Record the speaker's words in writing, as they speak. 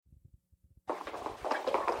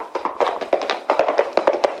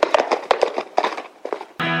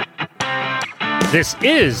This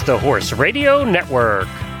is the Horse Radio Network.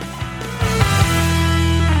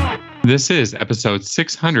 This is episode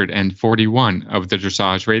 641 of the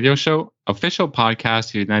Dressage Radio Show, official podcast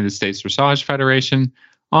of the United States Dressage Federation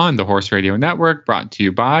on the Horse Radio Network, brought to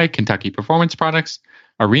you by Kentucky Performance Products,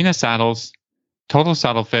 Arena Saddles, Total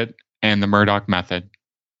Saddle Fit, and the Murdoch Method.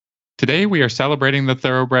 Today we are celebrating the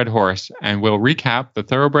Thoroughbred horse, and we'll recap the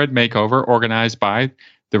Thoroughbred Makeover organized by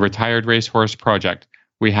the Retired Racehorse Project.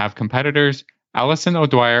 We have competitors Allison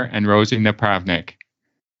O'Dwyer and Rosie Napravnik.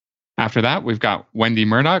 After that, we've got Wendy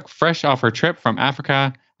Murdoch, fresh off her trip from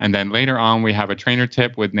Africa, and then later on we have a trainer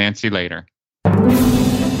tip with Nancy Later.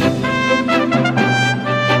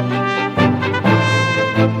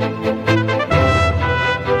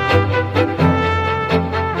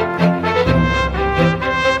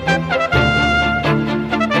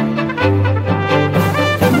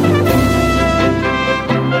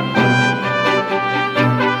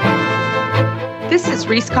 This is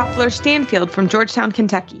Reese Koffler-Stanfield from Georgetown,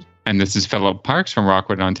 Kentucky. And this is Philip Parks from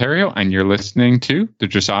Rockwood, Ontario, and you're listening to the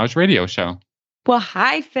Dressage Radio Show. Well,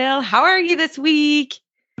 hi, Phil. How are you this week?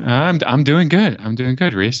 I'm doing good. I'm doing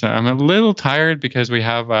good, Reese. I'm a little tired because we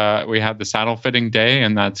have the saddle fitting day,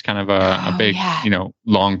 and that's kind of a big,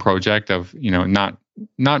 long project of, not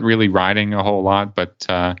really riding a whole lot, but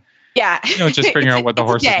just figuring out what the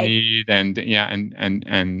horses need, and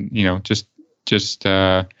just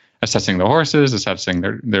assessing the horses, assessing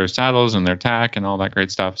their saddles and their tack and all that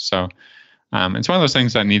great stuff. So it's one of those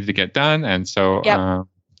things that needed to get done. And so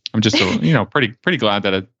I'm just, pretty glad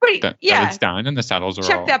that it's done and the saddles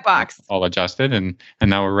are all adjusted. And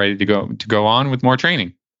now we're ready to go on with more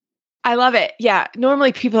training. I love it. Yeah.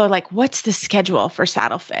 Normally people are like, what's the schedule for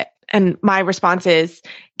saddle fit? And my response is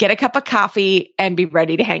get a cup of coffee and be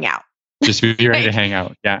ready to hang out. Just be ready to hang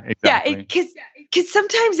out. Yeah, exactly. Yeah. Because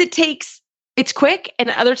sometimes it's quick and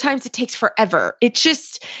other times it takes forever. You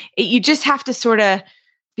just have to sort of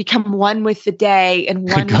become one with the day and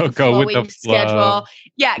one with the schedule.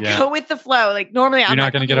 Yeah, go with the flow. Like normally you're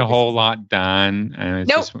not going to get a whole lot done. And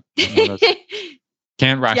it's just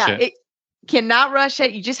can't rush it. Cannot rush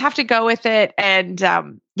it. You just have to go with it. And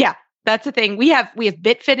that's the thing. We have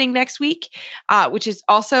bit fitting next week, which is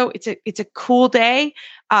also it's a cool day,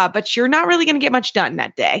 but you're not really going to get much done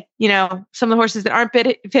that day. Some of the horses that aren't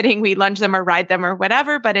fitting, we lunge them or ride them or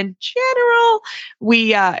whatever. But in general,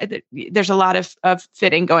 there's a lot of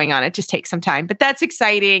fitting going on. It just takes some time, but that's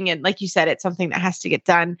exciting. And like you said, it's something that has to get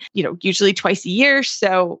done, usually twice a year.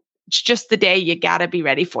 So it's just the day you got to be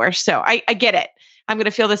ready for. So I get it. I'm going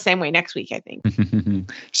to feel the same way next week, I think.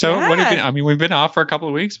 So what have you been, we've been off for a couple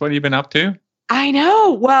of weeks. What have you been up to? I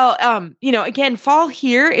know. Well, again, fall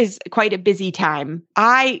here is quite a busy time.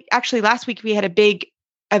 Last week we had a big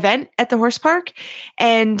event at the horse park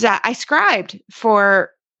and I scribed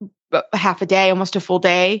for half a day, almost a full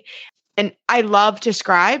day. And I love to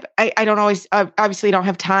scribe. I don't always, obviously don't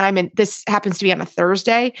have time. And this happens to be on a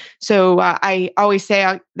Thursday. So I always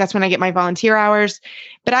say that's when I get my volunteer hours.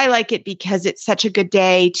 But I like it because it's such a good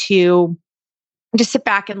day to just sit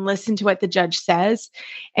back and listen to what the judge says.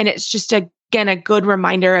 And it's just, again, a good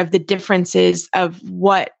reminder of the differences of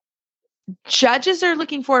what judges are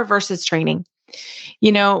looking for versus training.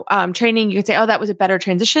 Training, you could say, oh, that was a better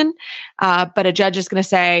transition. But a judge is going to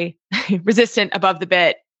say resistant above the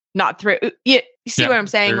bit. Not through. You see what I'm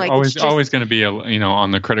saying? Like always going to be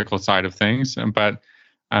on the critical side of things, but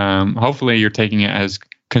hopefully you're taking it as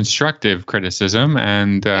constructive criticism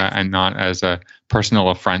and not as a personal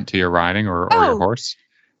affront to your riding or your horse.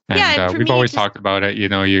 And we've always talked about it. You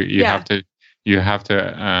have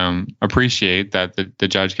to appreciate that the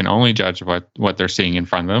judge can only judge what they're seeing in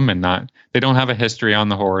front of them, and they don't have a history on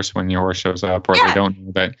the horse when your horse shows up, or they don't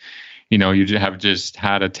know that you have just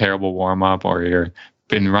had a terrible warm up, or you're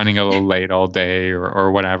been running a little late all day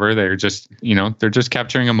or whatever. They're just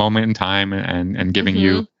capturing a moment in time and giving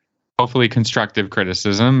you hopefully constructive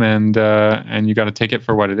criticism, and you got to take it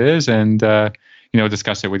for what it is, and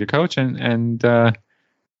discuss it with your coach and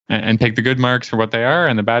take the good marks for what they are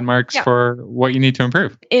and the bad marks for what you need to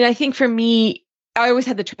improve. And I think for me, I always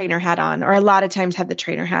had the trainer hat on, or a lot of times had the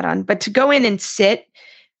trainer hat on, but to go in and sit,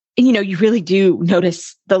 you really do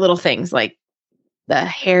notice the little things like the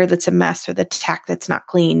hair that's a mess or the tack that's not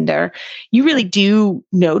cleaned, or you really do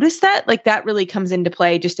notice that. Like that really comes into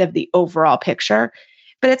play just of the overall picture.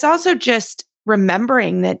 But it's also just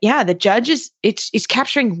remembering that, the judge is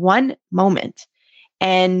capturing one moment,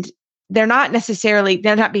 and they're not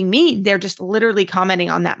being mean. They're just literally commenting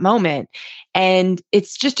on that moment. And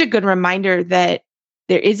it's just a good reminder that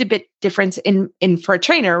there is a bit difference in for a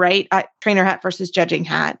trainer, right? Trainer hat versus judging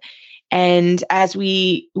hat. And as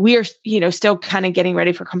we are, still kind of getting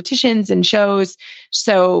ready for competitions and shows.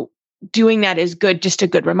 So doing that is good, just a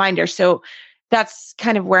good reminder. So that's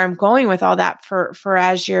kind of where I'm going with all that for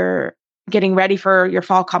as you're getting ready for your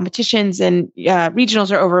fall competitions, and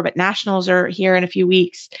regionals are over, but nationals are here in a few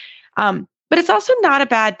weeks. But it's also not a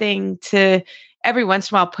bad thing to every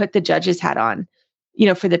once in a while put the judge's hat on,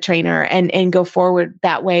 for the trainer and go forward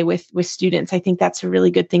that way with students. I think that's a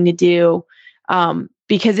really good thing to do,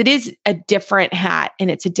 because it is a different hat and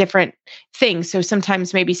it's a different thing. So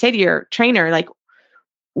sometimes maybe say to your trainer, like,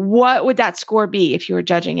 what would that score be if you were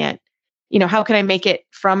judging it? How can I make it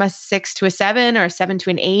from a 6 to a 7 or a 7 to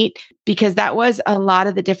an 8? Because that was a lot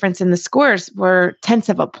of the difference in the scores were tenths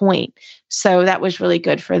of a point. So that was really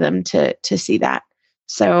good for them to see that.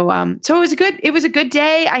 So it was a good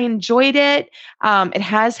day. I enjoyed it. It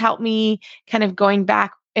has helped me kind of going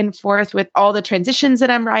back and forth with all the transitions that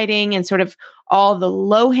I'm writing and sort of all the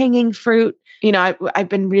low hanging fruit. I've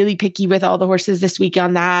been really picky with all the horses this week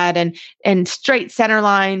on that, and straight center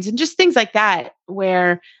lines and just things like that,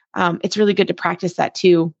 where it's really good to practice that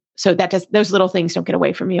too. So those little things don't get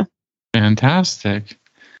away from you. Fantastic.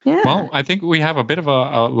 Yeah. Well, I think we have a bit of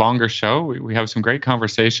a longer show. We have some great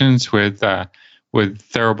conversations with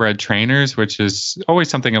thoroughbred trainers, which is always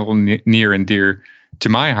something a little near and dear to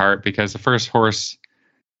my heart, because the first horse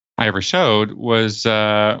I ever showed was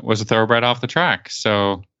a thoroughbred off the track.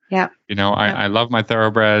 So yeah, I love my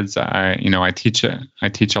thoroughbreds. I teach a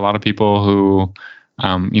lot of people who,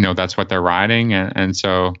 that's what they're riding, and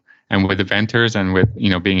so. And with eventers and with,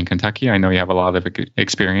 being in Kentucky, I know you have a lot of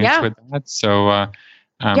experience with that. So,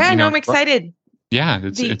 I'm excited. Yeah,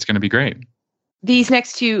 it's going to be great. These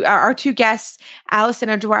next two, our two guests, Allison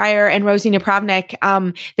O'Dwyer and Rosie Napravnik,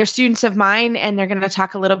 they're students of mine, and they're going to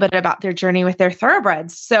talk a little bit about their journey with their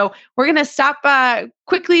thoroughbreds. So we're going to stop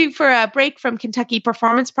quickly for a break from Kentucky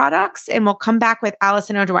Performance Products, and we'll come back with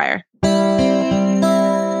Allison O'Dwyer.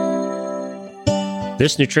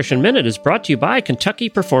 This Nutrition Minute is brought to you by Kentucky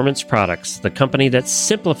Performance Products, the company that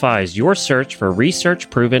simplifies your search for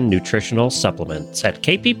research-proven nutritional supplements at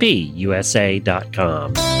kppusa.com.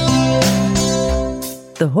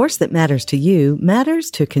 The horse that matters to you matters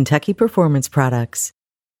to Kentucky Performance Products.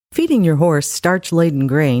 Feeding your horse starch-laden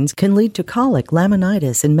grains can lead to colic,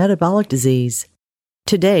 laminitis, and metabolic disease.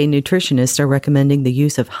 Today, nutritionists are recommending the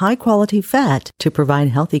use of high-quality fat to provide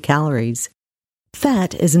healthy calories.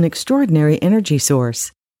 Fat is an extraordinary energy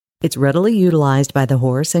source. It's readily utilized by the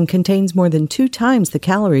horse and contains more than 2 times the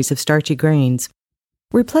calories of starchy grains.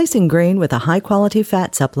 Replacing grain with a high-quality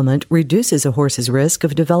fat supplement reduces a horse's risk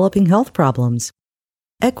of developing health problems.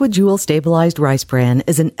 Equijewel Stabilized Rice Bran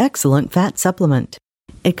is an excellent fat supplement.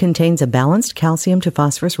 It contains a balanced calcium to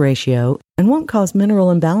phosphorus ratio and won't cause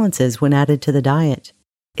mineral imbalances when added to the diet.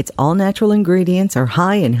 Its all-natural ingredients are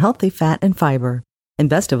high in healthy fat and fiber. And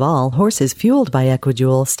best of all, horses fueled by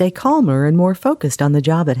Equijewel stay calmer and more focused on the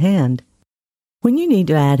job at hand. When you need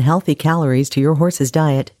to add healthy calories to your horse's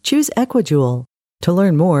diet, choose Equijewel. To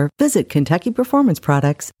learn more, visit Kentucky Performance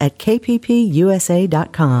Products at kppusa.com.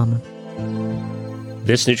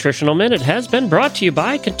 This Nutritional Minute has been brought to you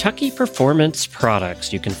by Kentucky Performance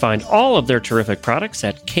Products. You can find all of their terrific products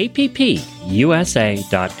at kppusa.com.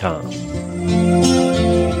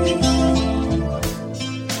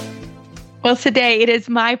 Well, today it is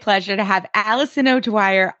my pleasure to have Allison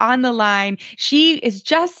O'Dwyer on the line. She has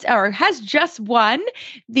just won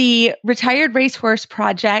the Retired Racehorse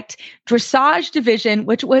Project Dressage Division,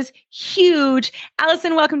 which was huge.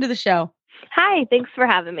 Allison, welcome to the show. Hi, thanks for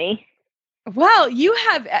having me. Well, you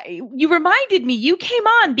reminded me, you came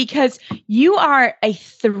on because you are a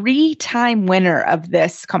 3-time winner of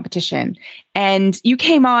this competition. And you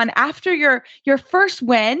came on after your first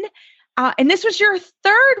win. And this was your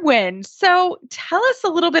 3rd win. So tell us a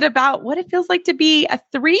little bit about what it feels like to be a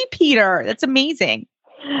 3-peater. That's amazing.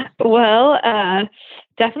 Well,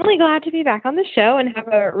 definitely glad to be back on the show and have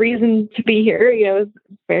a reason to be here. It was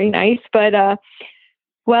very nice. But, it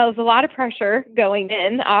was a lot of pressure going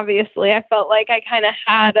in. Obviously, I felt like I kind of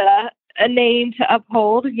had a name to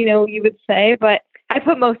uphold, you would say. But I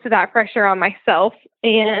put most of that pressure on myself.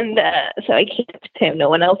 And so I can't have no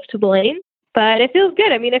one else to blame. But it feels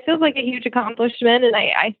good. I mean, it feels like a huge accomplishment. And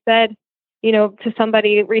I said, to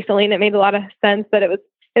somebody recently, and it made a lot of sense, that it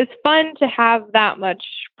was fun to have that much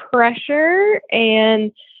pressure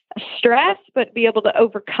and stress, but be able to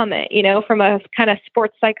overcome it, from a kind of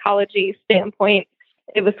sports psychology standpoint.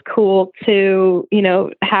 It was cool to,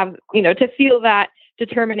 have, to feel that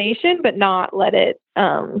determination, but not let it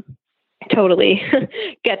totally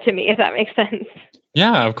get to me, if that makes sense.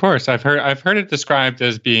 Yeah, of course. I've heard it described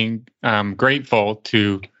as being grateful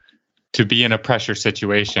to to be in a pressure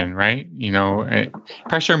situation, right?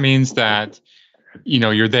 Pressure means that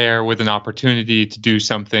you're there with an opportunity to do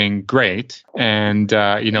something great, and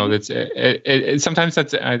that's sometimes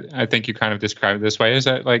that's I think you kind of described it this way, is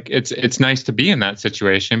that like it's nice to be in that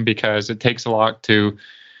situation because it takes a lot to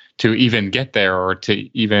even get there, or to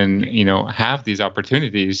even have these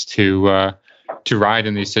opportunities to ride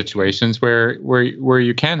in these situations where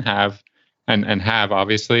you can have and have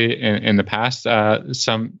obviously in the past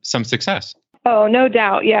some success. Oh, no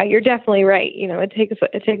doubt. Yeah, you're definitely right.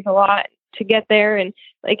 It takes a lot to get there, and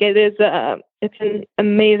like it's an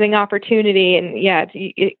amazing opportunity, and yeah,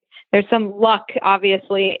 there's some luck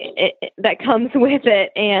obviously that comes with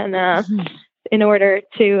it, and in order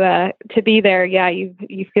to be there, yeah,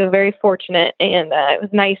 you feel very fortunate, and it was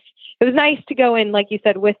nice. It was nice to go in, like you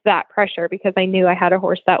said, with that pressure, because I knew I had a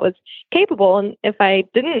horse that was capable. And if I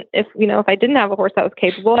didn't have a horse that was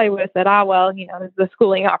capable, I would have said, well, this is a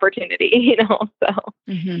schooling opportunity, so.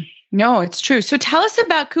 Mm-hmm. No, it's true. So tell us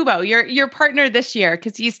about Kubo, your partner this year,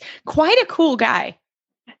 because he's quite a cool guy.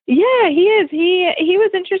 Yeah, he is. He was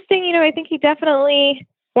interesting. I think he definitely,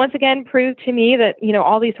 once again, proved to me that,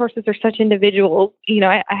 all these horses are such individuals.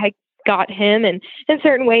 I got him, and in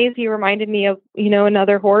certain ways he reminded me of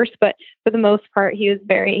another horse, but for the most part he was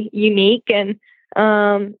very unique. And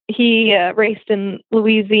he raced in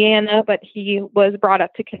Louisiana, but he was brought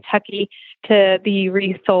up to Kentucky to be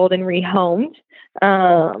resold and rehomed,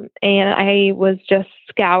 and I was just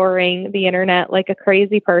scouring the internet like a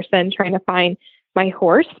crazy person trying to find my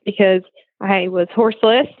horse, because I was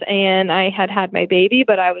horseless and I had my baby,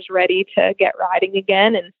 but I was ready to get riding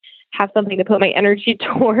again and have something to put my energy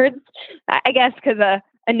towards. I guess because a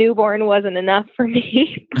newborn wasn't enough for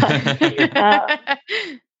me. But,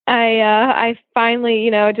 I finally,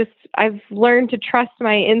 I've learned to trust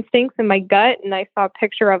my instincts and my gut. And I saw a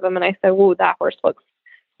picture of him and I said, "Whoa, that horse looks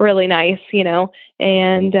really nice,"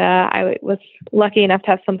 And I was lucky enough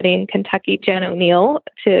to have somebody in Kentucky, Jen O'Neill,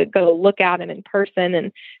 to go look at him in person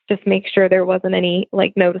and just make sure there wasn't any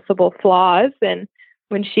like noticeable flaws. And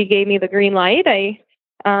when she gave me the green light, I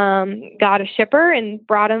got a shipper and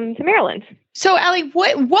brought him to Maryland. So Allie,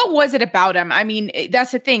 what was it about him? I mean,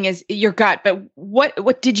 that's the thing, is your gut, but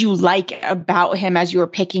what did you like about him as you were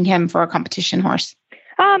picking him for a competition horse?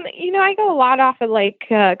 I go a lot off of like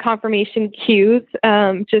conformation cues.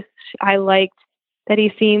 I liked that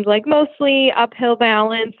he seemed like mostly uphill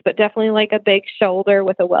balance, but definitely like a big shoulder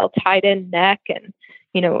with a well tied in neck, and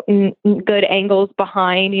in good angles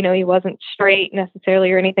behind. He wasn't straight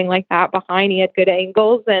necessarily or anything like that behind. He had good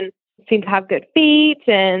angles and seemed to have good feet.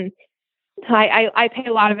 And I pay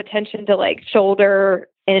a lot of attention to like shoulder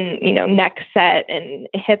and, neck set and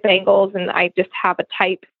hip angles. And I just have a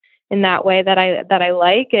type in that way that I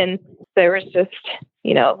like. And there was just,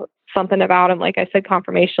 something about him, like I said,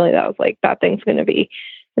 conformationally, that was like, that thing's going to be,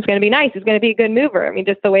 it's going to be nice. It's going to be a good mover. I mean,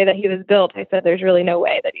 just the way that he was built, I said, there's really no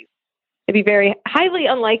way that it'd be very highly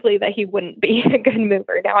unlikely that he wouldn't be a good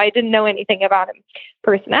mover. Now, I didn't know anything about him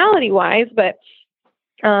personality wise, but,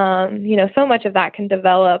 so much of that can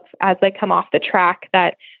develop as they come off the track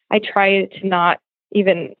that I try to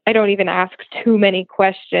I don't even ask too many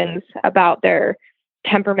questions about their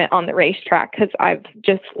temperament on the racetrack, because I've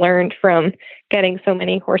just learned from getting so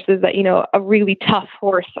many horses that, a really tough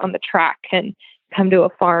horse on the track can come to a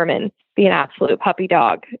farm and be an absolute puppy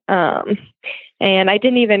dog. And I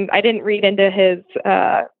didn't read into his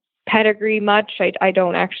pedigree much. I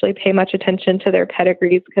don't actually pay much attention to their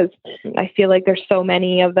pedigrees, because I feel like there's so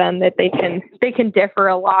many of them that they can differ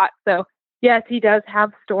a lot. So yes, he does have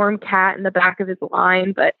Storm Cat in the back of his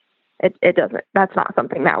line, but that's not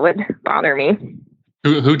something that would bother me.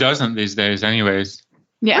 Who doesn't these days anyways?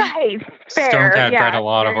 Yeah. Right. Fair. Storm Cat bred a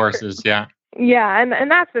lot of horses. Yeah. Yeah. And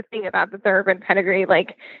that's the thing about the Thoroughbred pedigree.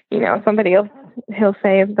 Like, somebody they'll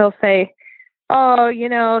say,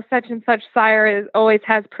 "Oh, such and such sire always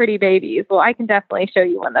has pretty babies." Well, I can definitely show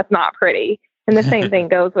you one that's not pretty. And the same thing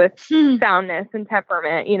goes with soundness and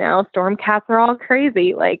temperament. Storm Cats are all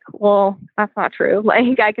crazy. Like, well, that's not true.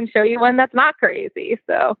 Like, I can show you one that's not crazy.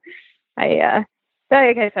 So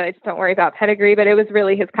like I said, I just don't worry about pedigree, but it was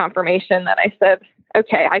really his conformation that I said,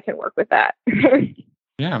 okay, I can work with that.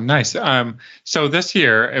 Yeah, nice. So this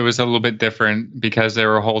year it was a little bit different because they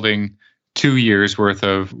were holding 2 years worth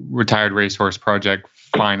of Retired Racehorse Project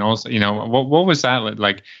finals. What was that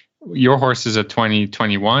like? Your horse is a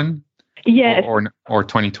 2021? Yes. Or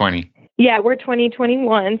 2020? Yeah, we're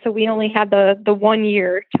 2021. So we only had the 1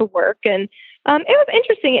 year to work. And it was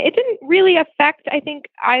interesting. It didn't really affect, I think,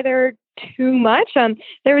 either too much.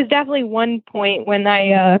 There was definitely one point when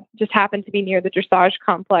I just happened to be near the dressage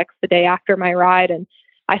complex the day after my ride, and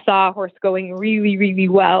I saw a horse going really, really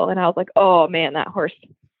well. And I was like, oh man, that horse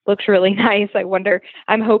looks really nice. I wonder,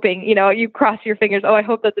 I'm hoping, you cross your fingers. Oh, I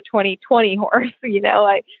hope that's a 2020 horse.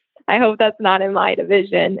 I hope that's not in my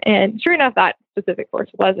division. And sure enough, that specific horse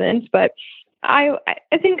wasn't. But I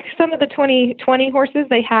think some of the 2020 horses,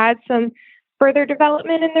 they had some further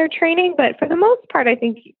development in their training. But for the most part, I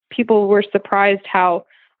think people were surprised how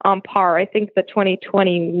on par. I think the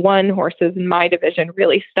 2021 horses in my division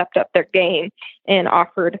really stepped up their game and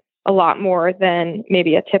offered a lot more than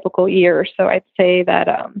maybe a typical year. So I'd say that,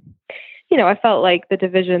 I felt like the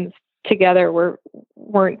divisions together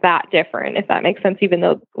weren't that different, if that makes sense, even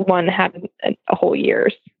though one had a whole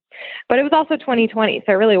year's. But it was also 2020,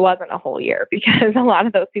 so it really wasn't a whole year because a lot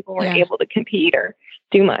of those people weren't able to compete or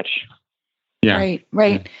do much. Yeah. Right.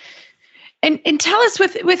 Yeah. And tell us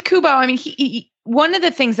with Kubo, I mean, he one of the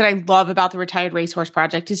things that I love about the Retired Racehorse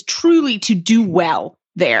Project is truly to do well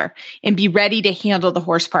there and be ready to handle the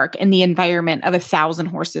horse park and the environment of 1,000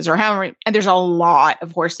 horses or however. And there's a lot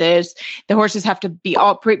of horses. The horses have to be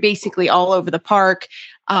basically all over the park.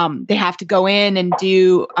 They have to go in and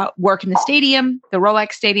do work in the stadium, the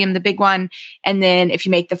Rolex Stadium, the big one. And then if you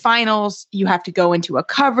make the finals, you have to go into a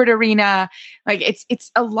covered arena. Like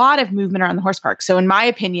it's a lot of movement around the horse park. So in my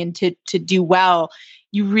opinion, to do well,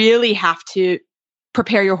 you really have to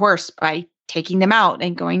prepare your horse by taking them out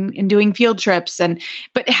and going and doing field trips.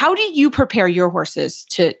 But how do you prepare your horses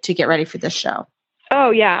to get ready for this show? Oh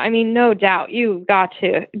yeah. I mean, no doubt you got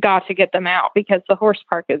to get them out because the horse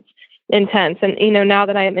park is intense. And, now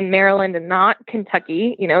that I'm in Maryland and not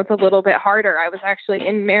Kentucky, it's a little bit harder. I was actually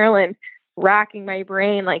in Maryland racking my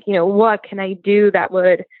brain, like, what can I do that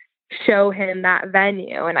would show him that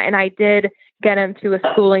venue? And I did get him to a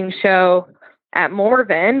schooling show at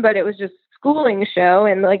Morven, but it was just schooling show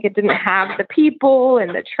and like it didn't have the people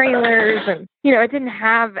and the trailers and it didn't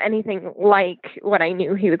have anything like what I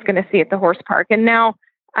knew he was going to see at the horse park. And now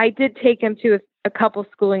I did take him to a couple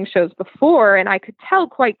schooling shows before and I could tell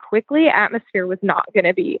quite quickly atmosphere was not going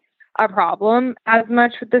to be a problem as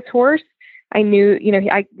much with this horse. I knew,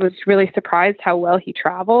 I was really surprised how well he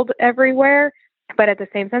traveled everywhere, but at the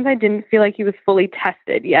same time I didn't feel like he was fully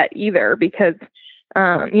tested yet either because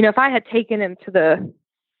if I had taken him to the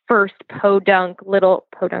first little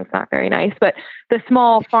Podunk's not very nice, but the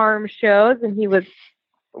small farm shows and he was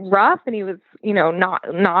rough and he was,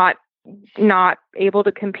 not able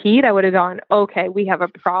to compete, I would have gone, okay, we have a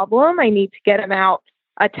problem. I need to get him out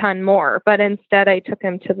a ton more. But instead I took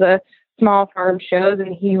him to the small farm shows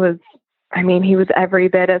and he was every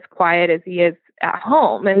bit as quiet as he is at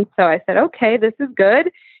home. And so I said, okay, this is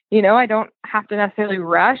good. I don't have to necessarily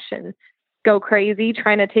rush and go crazy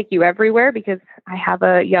trying to take you everywhere because I have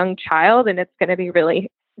a young child and it's going to be really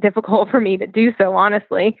difficult for me to do so,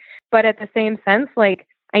 honestly. But at the same sense, like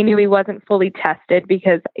I knew he wasn't fully tested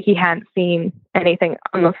because he hadn't seen anything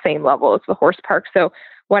on the same level as the horse park. So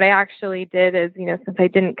what I actually did is, since I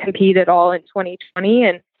didn't compete at all in 2020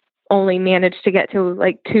 and only managed to get to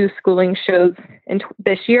like 2 schooling shows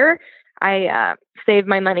this year, I saved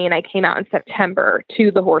my money and I came out in September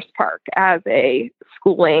to the horse park as a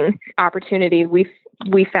schooling opportunity. We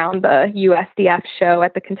found the USDF show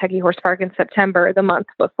at the Kentucky Horse Park in September, the month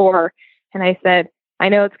before. And I said, I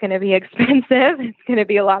know it's going to be expensive. It's going to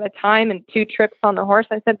be a lot of time and 2 trips on the horse.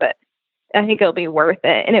 I said, but I think it'll be worth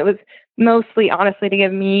it. And it was mostly, honestly, to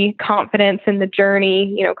give me confidence in the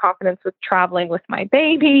journey, confidence with traveling with my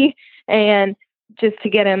baby and just to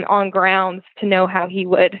get him on grounds to know how he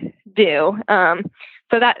would do.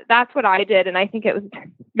 So that's what I did. And I think it was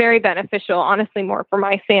very beneficial, honestly, more for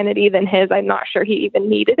my sanity than his. I'm not sure he even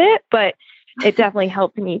needed it, but it definitely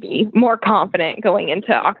helped me be more confident going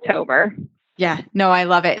into October. Yeah, no, I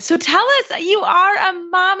love it. So tell us, you are a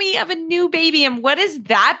mommy of a new baby. And what has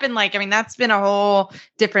that been like? I mean, that's been a whole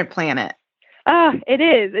different planet. It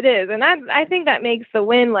is. And I think that makes the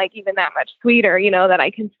win like even that much sweeter, that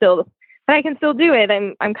I can still do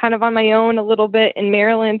it. I'm kind of on my own a little bit in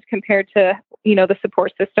Maryland compared to, the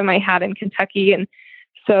support system I had in Kentucky. And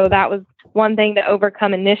so that was one thing to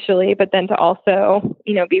overcome initially, but then to also,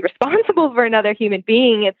 be responsible for another human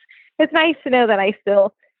being. It's nice to know that I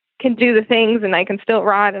still can do the things and I can still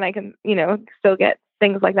ride and I can, still get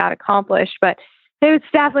things like that accomplished. But it's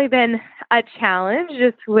definitely been a challenge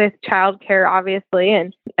just with childcare, obviously,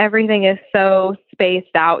 and everything is so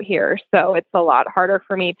spaced out here. So it's a lot harder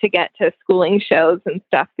for me to get to schooling shows and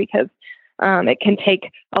stuff because it can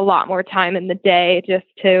take a lot more time in the day just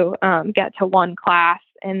to get to one class.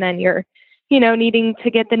 And then you're, needing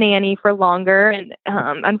to get the nanny for longer. And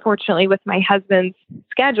unfortunately, with my husband's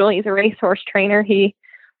schedule, he's a racehorse trainer. He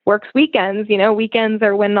works weekends. Weekends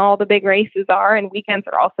are when all the big races are, and weekends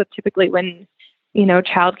are also typically when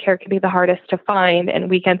childcare can be the hardest to find, and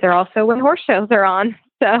weekends are also when horse shows are on.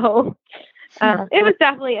 So it was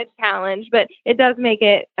definitely a challenge, but it does make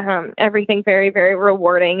it everything very, very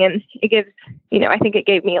rewarding. And it gives, I think it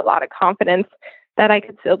gave me a lot of confidence that I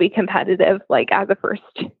could still be competitive, like as a first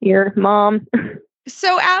year mom.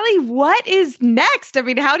 So Allie, what is next? I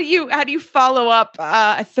mean, how do you follow up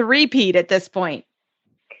a three-peat at this point?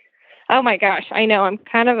 Oh my gosh, I know. I'm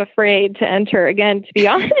kind of afraid to enter again, to be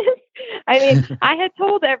honest. I mean, I had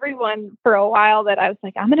told everyone for a while that I was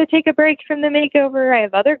like, I'm going to take a break from the makeover. I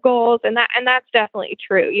have other goals, and that's definitely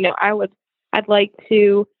true. I'd like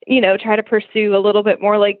to, try to pursue a little bit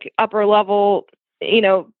more like upper level,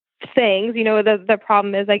 things. The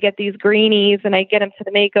problem is I get these greenies and I get them to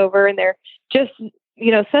the makeover and they're just,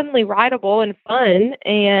 suddenly rideable and fun.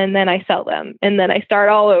 And then I sell them and then I start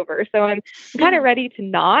all over. So I'm kind of ready to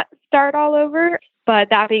not start all over. But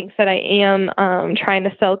that being said, I am trying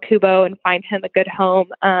to sell Kubo and find him a good home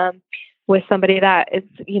with somebody that is,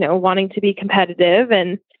 wanting to be competitive.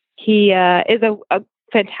 And he is a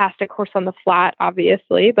fantastic horse on the flat,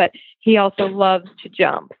 obviously, but he also loves to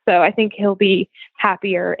jump. So I think he'll be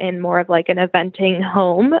happier in more of like an eventing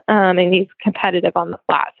home, and he's competitive on the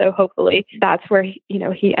flat. So hopefully that's where,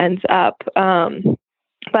 he ends up.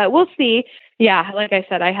 But we'll see. Yeah, like I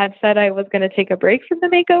said, I had said I was going to take a break from the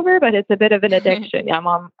makeover, but it's a bit of an addiction. Yeah,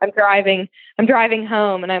 I'm driving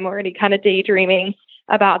home and I'm already kind of daydreaming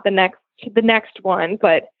about the next one,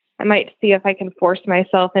 but I might see if I can force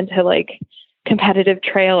myself into like competitive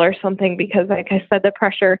trail or something, because like I said, the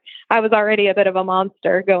pressure, I was already a bit of a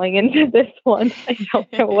monster going into this one. I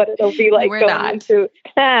don't know what it'll be like into.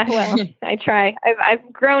 Well, I try.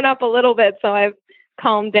 I've grown up a little bit, so I've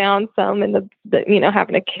calmed down some, and the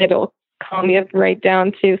having a kid will calm you right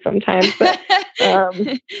down too sometimes.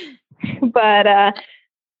 But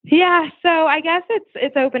yeah, so I guess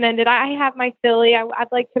it's open-ended. I have my filly. I'd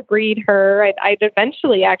like to breed her. I'd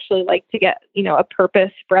eventually actually like to get, a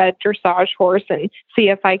purpose-bred dressage horse and see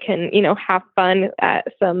if I can, have fun at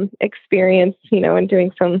some experience, and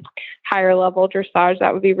doing some higher level dressage.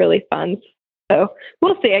 That would be really fun. So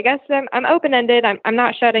we'll see. I guess I'm open-ended. I'm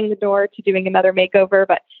not shutting the door to doing another makeover,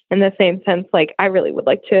 but in the same sense, like I really would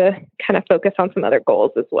like to kind of focus on some other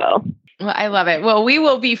goals as well. Well, I love it. Well, we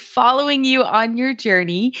will be following you on your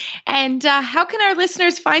journey. And how can our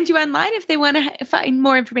listeners find you online if they want to find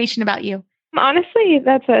more information about you? Honestly,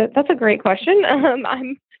 that's a great question.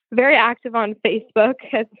 I'm very active on Facebook,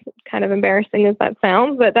 as kind of embarrassing as that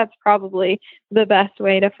sounds, but that's probably the best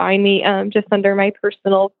way to find me, just under my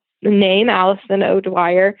personal name, Allison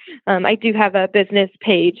O'Dwyer. I do have a business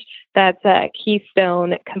page that's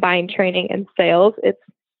Keystone Combined Training and Sales. It's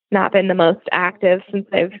not been the most active since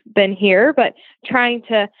I've been here, but I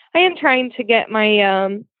am trying to get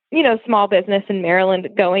my, small business in Maryland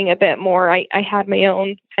going a bit more. I had my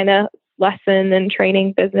own kind of lesson and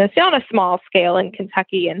training business on a small scale in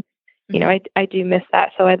Kentucky. And, I do miss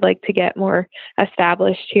that. So I'd like to get more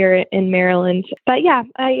established here in Maryland. But yeah,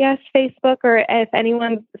 yes, Facebook, or if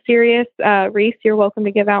anyone's serious, Reese, you're welcome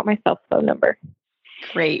to give out my cell phone number.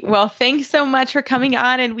 Great. Well, thanks so much for coming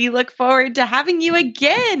on, and we look forward to having you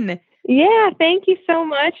again. Yeah, thank you so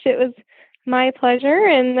much. It was my pleasure.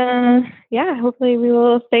 And hopefully we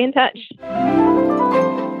will stay in touch.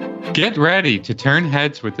 Get ready to turn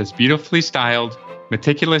heads with this beautifully styled,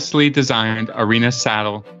 meticulously designed arena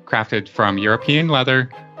saddle crafted from European leather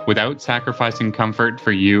without sacrificing comfort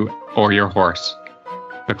for you or your horse.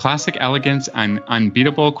 The classic elegance and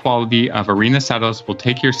unbeatable quality of arena saddles will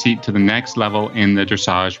take your seat to the next level in the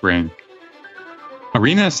dressage ring.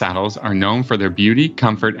 Arena saddles are known for their beauty,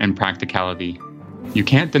 comfort, and practicality. You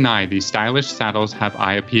can't deny these stylish saddles have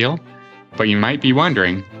eye appeal, but you might be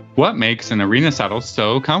wondering, what makes an arena saddle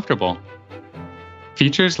so comfortable?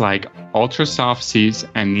 Features like ultra soft seats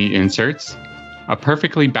and knee inserts, a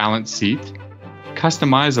perfectly balanced seat,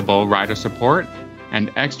 customizable rider support,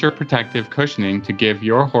 and extra protective cushioning to give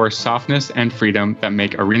your horse softness and freedom that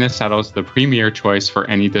make arena saddles the premier choice for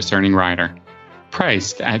any discerning rider.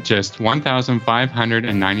 Priced at just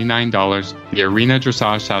 $1,599, the Arena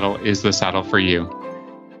Dressage Saddle is the saddle for you.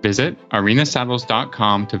 Visit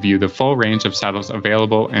arenasaddles.com to view the full range of saddles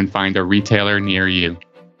available and find a retailer near you.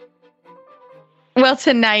 Well,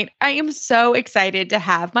 tonight, I am so excited to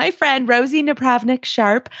have my friend Rosie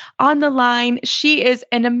Napravnik-Sharp on the line. She is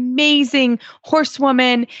an amazing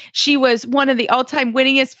horsewoman. She was one of the all-time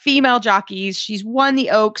winningest female jockeys. She's won the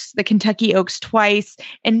Oaks, the Kentucky Oaks twice,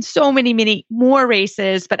 and so many, many more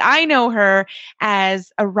races. But I know her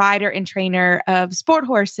as a rider and trainer of sport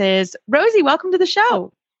horses. Rosie, welcome to the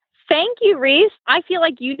show. Thank you, Reese. I feel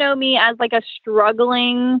like you know me as like a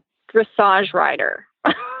struggling dressage rider.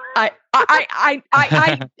 I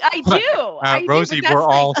do. Rosie, we're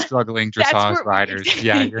all struggling dressage riders.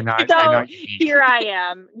 Yeah, you're not. So you're not unique. here I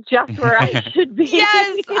am, just where I should be.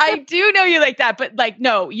 Yes, I do know you like that, but like,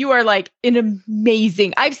 no, you are like an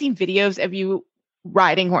amazing. I've seen videos of you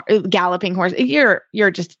riding, galloping horse.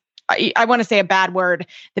 You're just. I want to say a bad word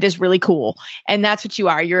that is really cool, and that's what you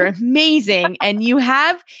are. You're amazing, and you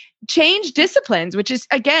have changed disciplines, which is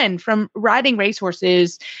again from riding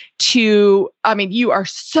racehorses to. I mean, you are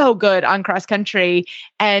so good on cross country,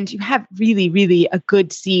 and you have really, really a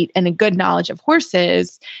good seat and a good knowledge of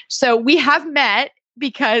horses. So we have met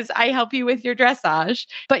because I help you with your dressage,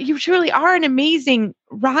 but you truly are an amazing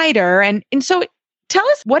rider, and so tell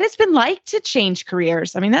us what it's been like to change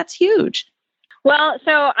careers. I mean, that's huge. Well,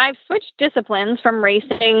 so I've switched disciplines from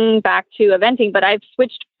racing back to eventing, but I've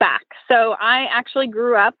switched back. So I actually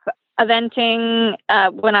grew up eventing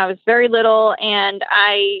when I was very little. And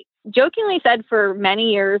I jokingly said for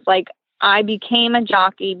many years, like, I became a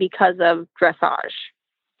jockey because of dressage.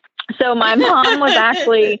 So my mom was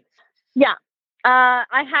actually,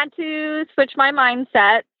 I had to switch my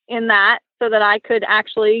mindset in that so that I could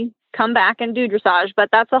actually come back and do dressage, but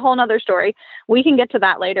that's a whole nother story. We can get to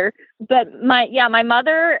that later. But my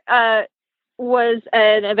mother was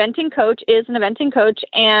an eventing coach, is an eventing coach,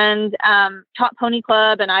 and taught pony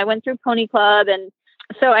club, and I went through pony club. And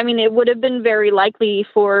so, I mean, it would have been very likely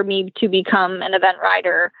for me to become an event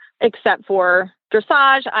rider, except for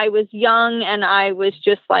dressage. I was young and I was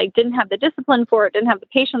just like, didn't have the discipline for it, didn't have the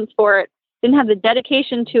patience for it, didn't have the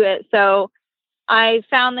dedication to it. So I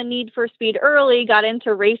found the need for speed early, got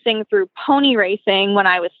into racing through pony racing when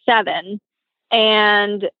I was 7.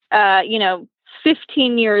 And,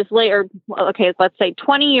 15 years later, let's say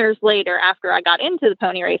 20 years later, after I got into the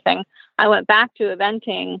pony racing, I went back to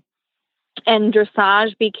eventing, and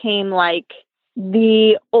dressage became like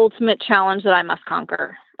the ultimate challenge that I must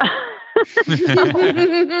conquer. That's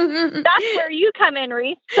where you come in,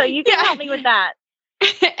 Reese. So you can help me with that.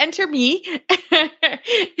 Enter me.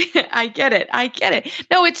 I get it.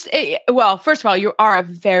 No, well, first of all, you are a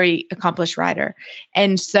very accomplished rider.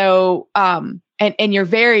 And so, and you're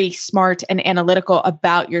very smart and analytical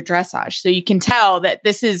about your dressage. So you can tell that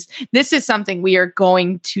this is something we are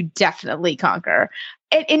going to definitely conquer.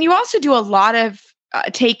 And you also do a lot of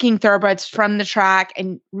taking thoroughbreds from the track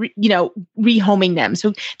and, rehoming them.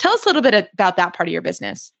 So tell us a little bit about that part of your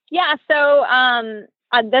business. Yeah. So,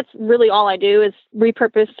 that's really all I do is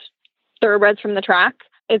repurpose thoroughbreds from the track.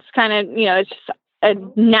 It's kind of, it's just a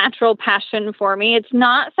natural passion for me. It's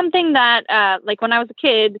not something that, like when I was a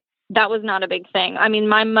kid, that was not a big thing. I mean,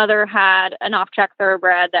 my mother had an off-track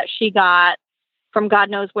thoroughbred that she got from God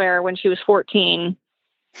knows where when she was 14.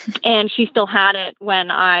 And she still had it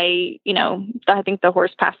when I think the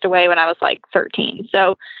horse passed away when I was like 13.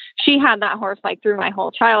 So she had that horse like through my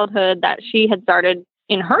whole childhood that she had started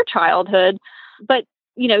in her childhood. But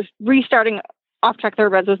restarting off-track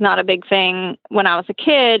thoroughbreds was not a big thing when I was a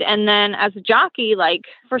kid. And then as a jockey, like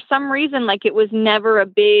for some reason, like it was never a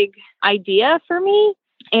big idea for me.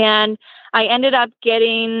 And I ended up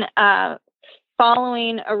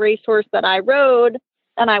following a racehorse that I rode,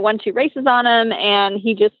 and I won 2 races on him, and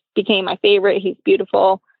he just became my favorite. He's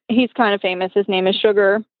beautiful. He's kind of famous. His name is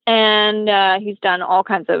Sugar. And he's done all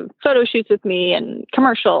kinds of photo shoots with me and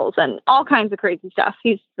commercials and all kinds of crazy stuff.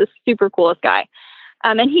 He's the super coolest guy.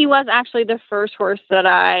 And he was actually the first horse that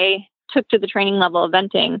I took to the training level of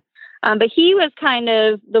eventing. But he was kind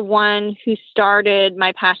of the one who started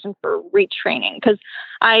my passion for reach training, because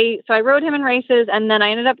I rode him in races, and then I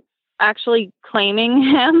ended up actually claiming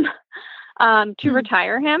him to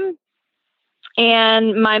retire him.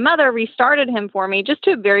 And my mother restarted him for me just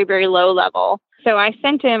to a very, very low level. So I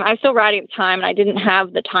sent him, I was still riding at the time, and I didn't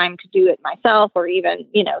have the time to do it myself or even,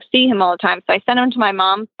 see him all the time. So I sent him to my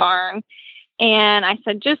mom's barn. And I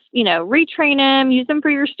said, just, retrain him, use him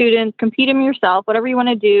for your students, compete him yourself, whatever you want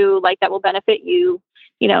to do, like that will benefit you,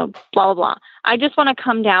 blah, blah, blah. I just want to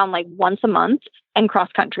come down like once a month and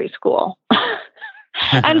cross country school.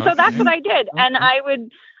 And so that's what I did. And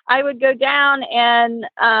I would go down and,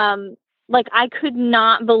 I could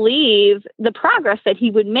not believe the progress that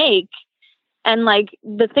he would make and like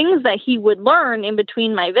the things that he would learn in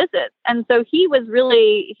between my visits. And so he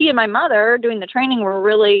and my mother doing the training were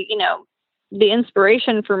really, the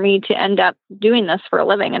inspiration for me to end up doing this for a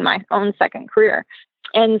living in my own second career.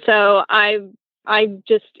 And so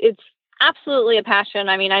it's absolutely a passion.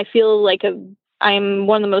 I mean, I feel like I'm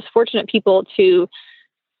one of the most fortunate people to,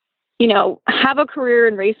 have a career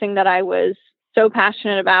in racing that I was so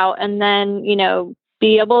passionate about. And then,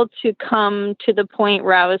 be able to come to the point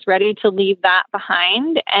where I was ready to leave that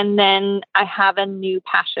behind. And then I have a new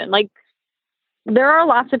passion. Like there are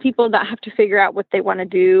lots of people that have to figure out what they want to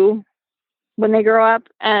do when they grow up.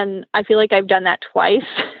 And I feel like I've done that twice.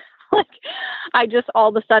 Like I just all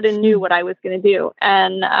of a sudden knew what I was going to do.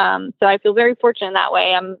 And so I feel very fortunate in that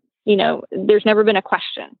way. There's never been a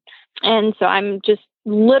question. And so I'm just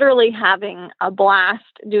literally having a blast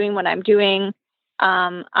doing what I'm doing.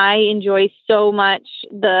 I enjoy so much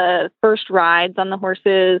the first rides on the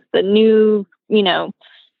horses, the new,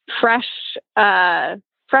 fresh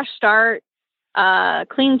start,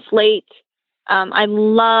 clean slate. I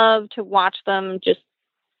love to watch them just,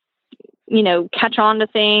 catch on to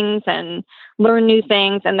things and learn new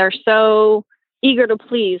things. And they're so eager to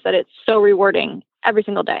please that it's so rewarding every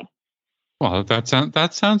single day. Well, that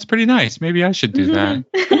sounds pretty nice. Maybe I should do that.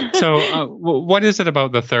 So what is it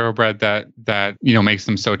about the Thoroughbred that makes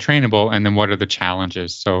them so trainable? And then what are the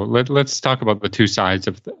challenges? So let's talk about the two sides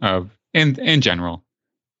of in general,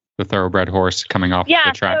 the Thoroughbred horse coming off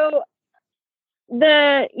the track. So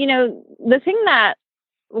the thing that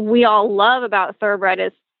we all love about Thoroughbred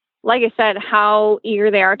is, like I said, how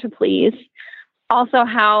eager they are to please. Also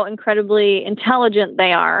how incredibly intelligent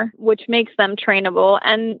they are, which makes them trainable.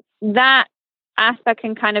 And that aspect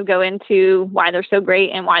can kind of go into why they're so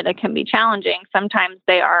great and why they can be challenging. Sometimes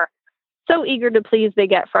they are so eager to please, they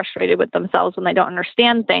get frustrated with themselves when they don't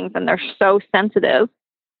understand things, and they're so sensitive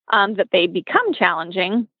that they become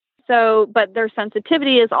challenging. But their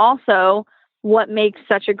sensitivity is also what makes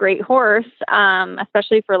such a great horse,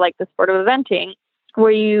 especially for like the sport of eventing,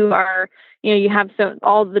 where you are, you have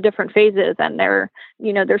all the different phases, and their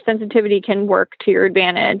sensitivity can work to your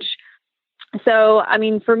advantage. So,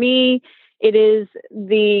 for me, it is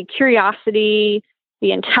the curiosity,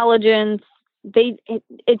 the intelligence.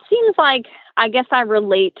 It seems like, I guess I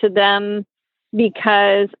relate to them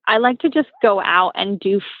because I like to just go out and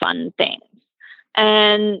do fun things.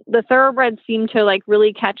 And the Thoroughbreds seem to like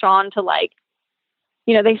really catch on to like,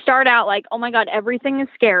 they start out like, oh my God, everything is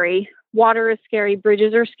scary. Water is scary.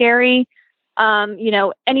 Bridges are scary.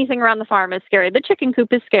 Anything around the farm is scary. The chicken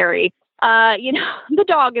coop is scary. The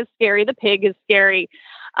dog is scary. The pig is scary.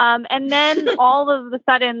 And then all of a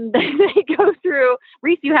sudden they go through,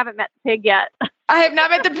 Reese, you haven't met the pig yet. I have not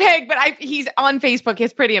met the pig, but he's on Facebook.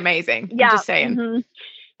 He's pretty amazing. Yeah. I'm just saying.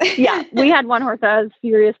 Mm-hmm. Yeah. We had one horse that has a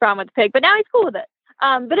serious problem with the pig, but now he's cool with it.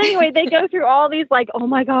 But anyway, they go through all these like, oh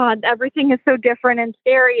my God, everything is so different and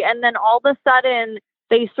scary. And then all of a sudden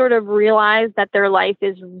they sort of realize that their life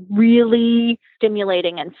is really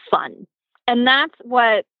stimulating and fun. And that's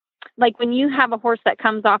what, like when you have a horse that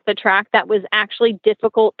comes off the track that was actually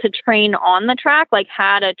difficult to train on the track, like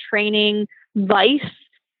had a training vice,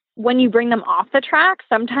 when you bring them off the track,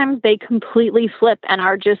 sometimes they completely flip and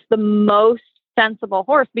are just the most sensible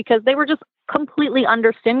horse because they were just completely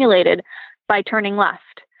understimulated by turning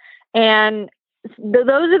left. And those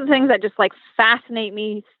are the things that just like fascinate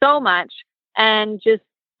me so much, and just,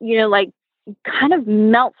 like kind of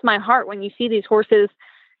melts my heart when you see these horses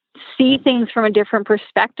see things from a different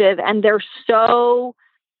perspective. And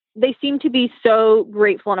they seem to be so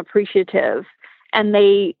grateful and appreciative. And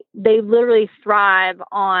they literally thrive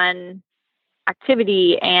on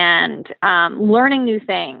activity and learning new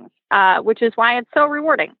things, which is why it's so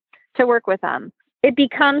rewarding to work with them. It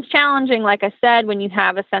becomes challenging, like I said, when you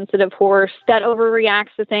have a sensitive horse that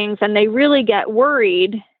overreacts to things and they really get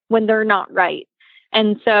worried when they're not right.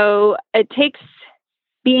 And so it takes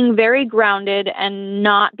being very grounded and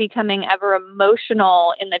not becoming ever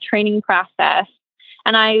emotional in the training process.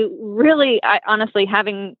 And I honestly,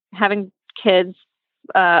 having kids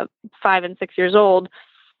 5 and 6 years old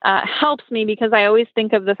helps me, because I always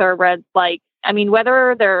think of the Thoroughbreds like,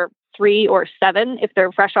 whether they're 3 or 7, if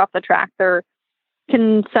they're fresh off the track, they're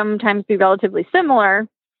can sometimes be relatively similar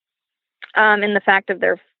in the fact of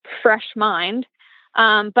their fresh mind.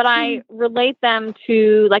 But I relate them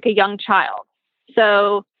to like a young child.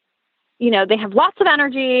 So, they have lots of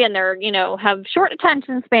energy and they're, have short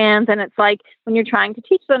attention spans. And it's like when you're trying to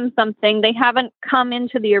teach them something, they haven't come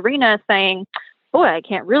into the arena saying, boy, I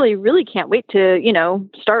can't really can't wait to,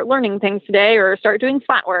 start learning things today or start doing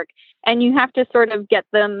flat work. And you have to sort of get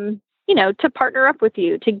them, to partner up with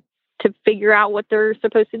you to figure out what they're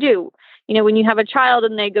supposed to do. When you have a child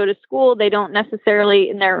and they go to school, they don't necessarily,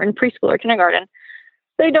 and they're in preschool or kindergarten,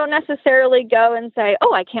 they don't necessarily go and say,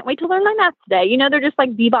 oh, I can't wait to learn my math today. They're just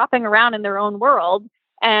like bebopping around in their own world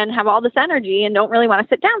and have all this energy and don't really want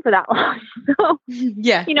to sit down for that long. So,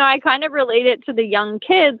 yeah, I kind of relate it to the young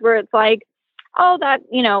kids where it's like, oh, that,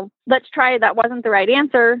 let's try, that wasn't the right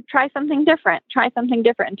answer. Try something different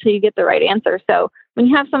until you get the right answer. So when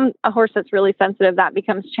you have a horse that's really sensitive, that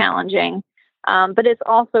becomes challenging. But it's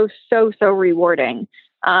also so, so rewarding.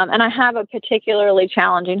 And I have a particularly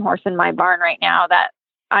challenging horse in my barn right now that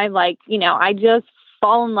I like, I just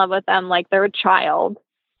fall in love with them like they're a child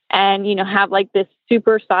and, have like this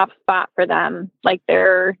super soft spot for them. Like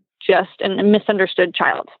they're just a misunderstood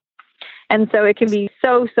child. And so it can be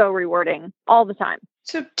so, so rewarding all the time.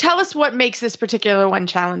 So tell us what makes this particular one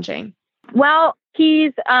challenging. Well,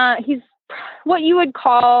 he's what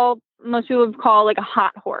most people would call like a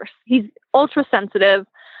hot horse. He's ultra sensitive.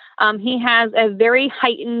 He has a very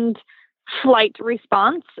heightened flight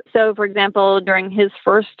response. So for example, during his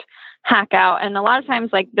first hack out, and a lot of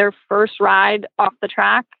times like their first ride off the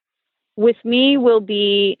track with me will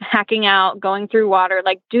be hacking out, going through water,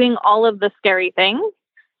 like doing all of the scary things.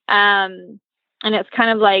 And it's kind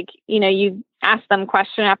of like, you ask them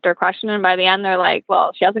question after question, and by the end they're like,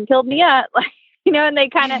 well, she hasn't killed me yet. Like, and they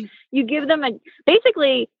kind of, you give them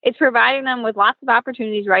basically it's providing them with lots of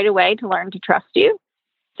opportunities right away to learn to trust you.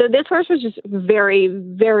 So this horse was just very,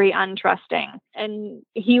 very untrusting. And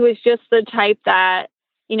he was just the type that,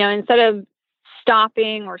 instead of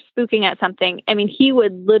stopping or spooking at something, he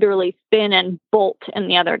would literally spin and bolt in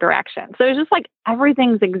the other direction. So it's just like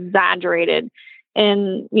everything's exaggerated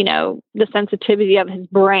in, the sensitivity of his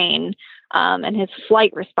brain and his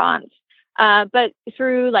flight response. But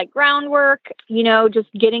through like groundwork, just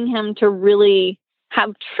getting him to really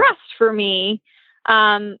have trust for me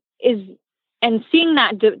and seeing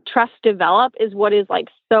that trust develop is what is like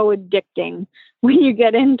so addicting when you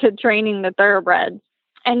get into training the thoroughbreds.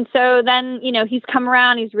 And so then, he's come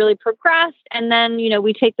around, he's really progressed. And then,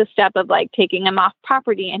 we take the step of like taking him off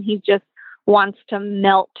property and he just wants to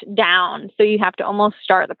melt down. So you have to almost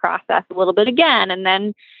start the process a little bit again. And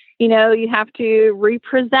then, you have to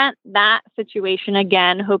represent that situation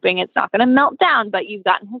again, hoping it's not going to melt down, but you've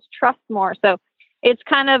gotten his trust more. So it's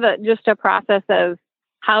kind of just a process of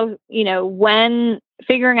how, when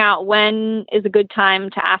figuring out when is a good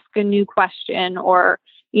time to ask a new question or,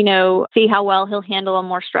 see how well he'll handle a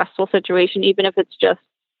more stressful situation, even if it's just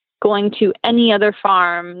going to any other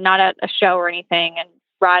farm, not at a show or anything, and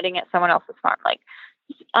riding at someone else's farm, like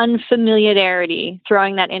unfamiliarity,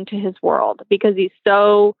 throwing that into his world because he's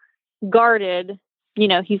so guarded.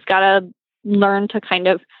 He's got to learn to kind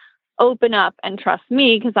of open up and trust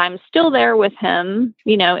me because I'm still there with him,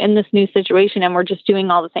 in this new situation, and we're just doing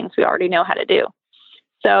all the things we already know how to do.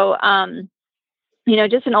 So,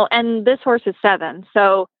 and this horse is 7.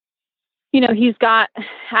 So, he's got,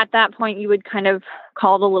 at that point, you would kind of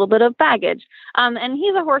call it a little bit of baggage. And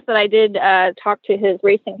he's a horse that I did talk to his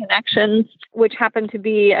racing connections, which happened to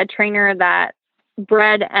be a trainer that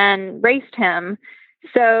bred and raced him.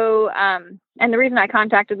 So, and the reason I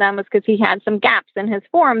contacted them was because he had some gaps in his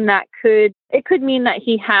form that could mean that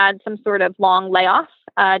he had some sort of long layoff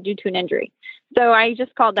due to an injury. So I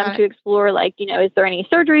just called them to explore, like, is there any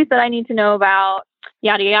surgeries that I need to know about?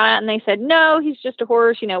 Yada, yada. And they said, no, he's just a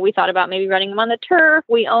horse. We thought about maybe running him on the turf.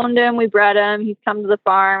 We owned him. We bred him. He's come to the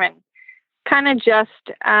farm and kind of just,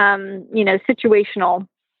 situational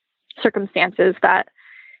circumstances that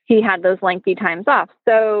he had those lengthy times off.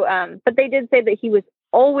 So, but they did say that he was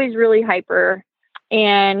always really hyper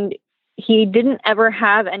and he didn't ever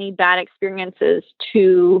have any bad experiences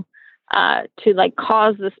to like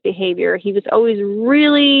cause this behavior. He was always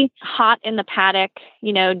really hot in the paddock,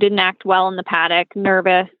 didn't act well in the paddock,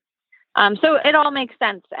 nervous. So it all makes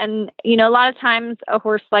sense. And, a lot of times a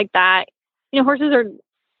horse like that, horses are,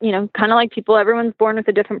 kind of like people, everyone's born with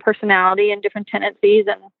a different personality and different tendencies.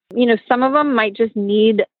 And, some of them might just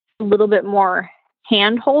need a little bit more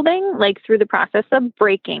hand holding, like through the process of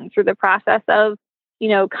breaking, through the process of,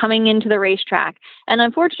 coming into the racetrack. And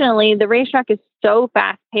unfortunately, the racetrack is so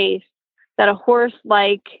fast paced that a horse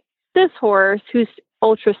like this horse, who's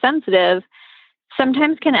ultra sensitive,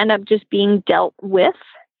 sometimes can end up just being dealt with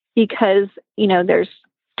because, there's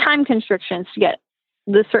time constrictions to get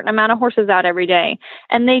the certain amount of horses out every day.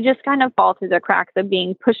 And they just kind of fall through the cracks of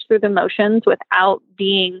being pushed through the motions without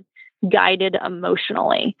being guided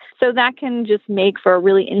emotionally. So that can just make for a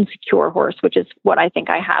really insecure horse, which is what I think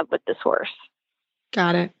I have with this horse.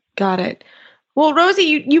 Got it. Well,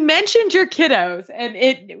 Rosie, you mentioned your kiddos, and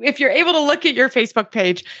if you're able to look at your Facebook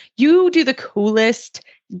page, you do the coolest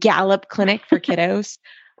gallop clinic for kiddos.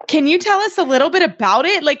 Can you tell us a little bit about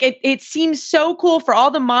it? Like it seems so cool for all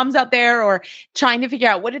the moms out there or trying to figure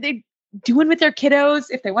out what are they doing with their kiddos,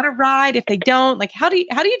 if they want to ride, if they don't, like how do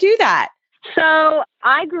you do that? So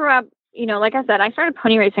I grew up, like I said, I started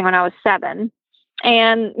pony racing when I was 7.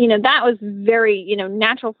 And, that was very,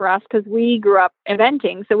 natural for us because we grew up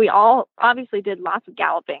eventing. So we all obviously did lots of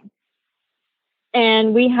galloping.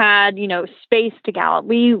 And we had, space to gallop.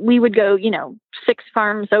 We would go, 6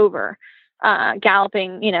 farms over,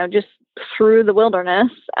 galloping, just through the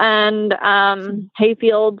wilderness and hay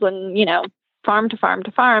fields and, farm to farm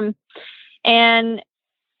to farm. And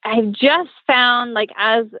I've just found, like,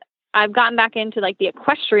 as I've gotten back into like the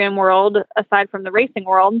equestrian world, aside from the racing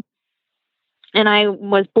world, and I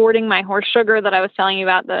was boarding my horse Sugar that I was telling you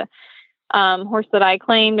about, the horse that I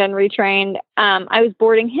claimed and retrained. I was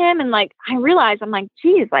boarding him, and like, I realized, I'm like,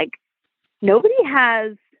 geez, like, nobody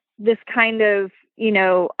has this kind of,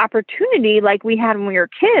 opportunity like we had when we were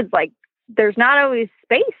kids. Like, there's not always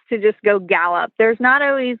space to just go gallop. There's not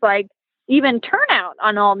always like even turnout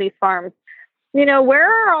on all these farms.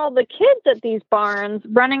 Where are all the kids at these barns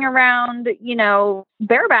running around,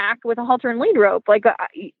 bareback with a halter and lead rope? Like,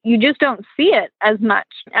 you just don't see it as much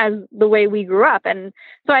as the way we grew up. And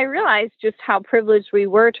so I realized just how privileged we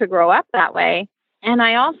were to grow up that way. And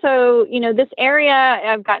I also, this area,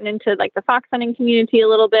 I've gotten into like the fox hunting community a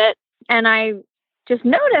little bit. And I just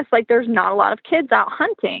noticed like there's not a lot of kids out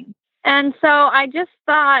hunting. And so I just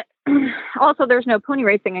thought, also, there's no pony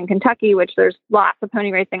racing in Kentucky, which there's lots of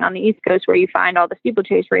pony racing on the East Coast where you find all the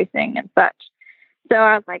steeplechase racing and such. So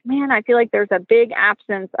I was like, man, I feel like there's a big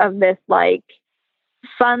absence of this like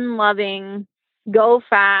fun-loving, go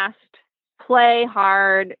fast, play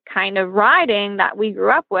hard kind of riding that we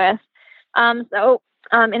grew up with. So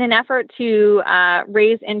in an effort to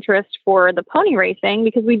raise interest for the pony racing,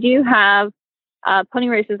 because we do have pony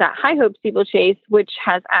races at High Hope Steeplechase, which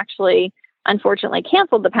has actually unfortunately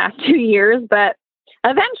canceled the past 2 years, but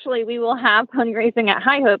eventually we will have pony racing at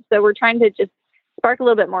High Hope. So we're trying to just spark a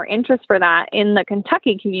little bit more interest for that in the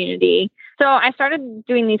Kentucky community. So I started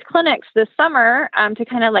doing these clinics this summer to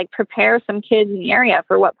kind of like prepare some kids in the area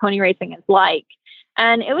for what pony racing is like.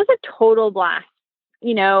 And it was a total blast.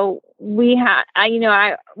 We had,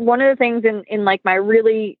 one of the things in like my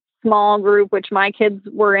really small group, which my kids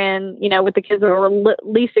were in, with the kids that were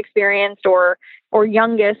least experienced or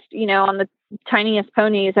youngest, on the tiniest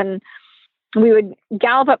ponies. And we would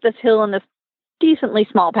gallop up this hill in this decently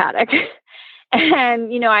small paddock.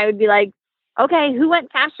 And, I would be like, okay, who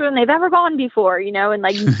went faster than they've ever gone before? And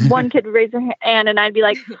like one kid would raise their hand and I'd be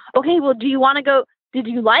like, okay, well, do you want to go? Did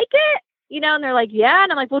you like it? And they're like, yeah.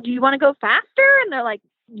 And I'm like, well, do you want to go faster? And they're like,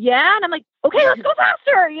 yeah. And I'm like, okay, let's go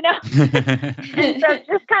faster, And so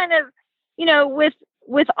just kind of,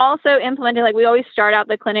 with also implementing, like we always start out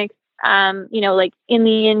the clinics, like in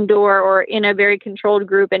the indoor or in a very controlled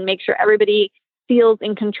group and make sure everybody feels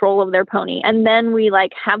in control of their pony. And then we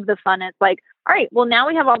like have the fun. It's like, all right, well, now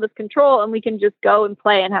we have all this control and we can just go and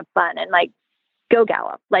play and have fun and like go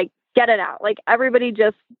gallop, like get it out. Like everybody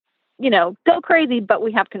just, go crazy, but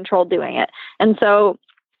we have control doing it. And so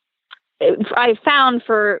I found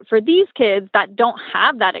for these kids that don't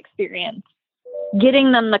have that experience,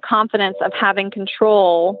 getting them the confidence of having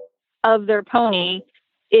control of their pony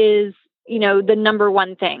is, the number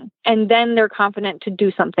one thing. And then they're confident to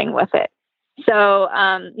do something with it. So,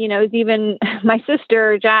 it's even my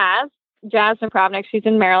sister, Jazz Napravnik, she's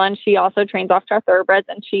in Maryland. She also trains off-track thoroughbreds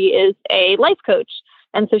and she is a life coach.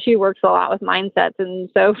 And so she works a lot with mindsets. And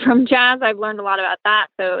so from Jazz, I've learned a lot about that.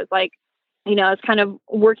 So it's like, it's kind of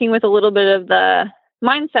working with a little bit of the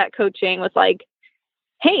mindset coaching with like,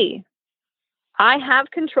 hey, I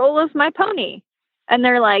have control of my pony. And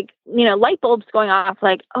they're like, light bulbs going off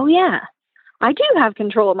like, oh yeah, I do have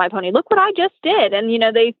control of my pony. Look what I just did. And,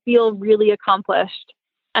 they feel really accomplished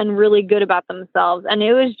and really good about themselves. And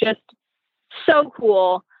it was just so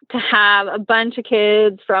cool to have a bunch of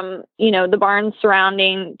kids from, the barns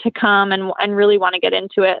surrounding to come and really want to get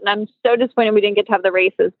into it. And I'm so disappointed we didn't get to have the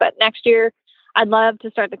races, but next year I'd love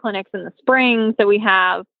to start the clinics in the spring. So we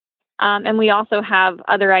have, and we also have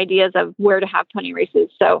other ideas of where to have pony races.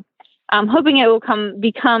 So I'm hoping it will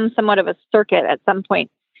become somewhat of a circuit at some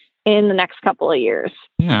point in the next couple of years.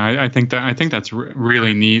 Yeah, I think that's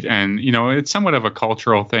really neat. And, it's somewhat of a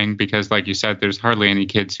cultural thing because like you said, there's hardly any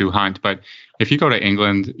kids who hunt. But if you go to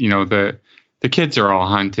England, the kids are all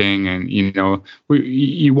hunting and,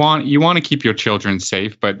 you want to keep your children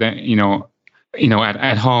safe. But then,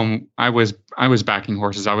 at home, I was backing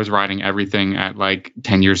horses. I was riding everything at like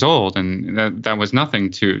 10 years old. And that was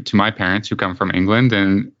nothing to my parents who come from England.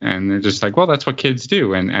 And they're just like, well, that's what kids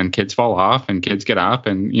do. And kids fall off and kids get up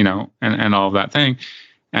and, and all of that thing.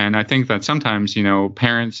 And I think that sometimes,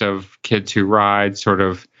 parents of kids who ride sort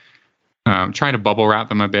of try to bubble wrap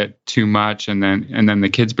them a bit too much. And then the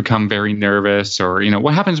kids become very nervous or,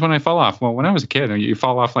 what happens when I fall off? Well, when I was a kid, you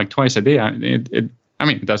fall off like twice a day.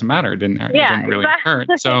 It doesn't matter. It didn't really hurt.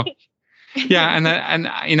 So, yeah. And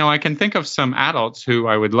I can think of some adults who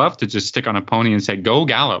I would love to just stick on a pony and say, go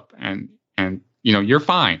gallop. And you're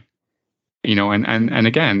fine. And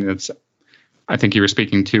again, I think you were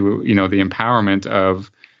speaking to, the empowerment of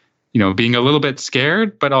being a little bit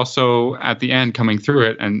scared, but also at the end coming through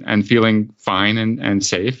it and feeling fine and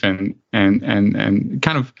safe and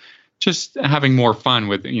kind of just having more fun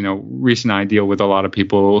with, recent I deal with a lot of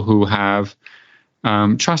people who have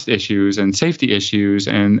trust issues and safety issues,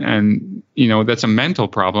 and that's a mental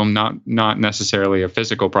problem, not necessarily a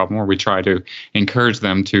physical problem, where we try to encourage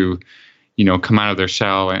them to, come out of their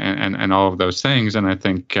shell and all of those things. And I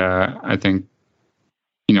think at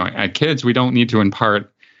kids, we don't need to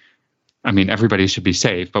impart. I mean, everybody should be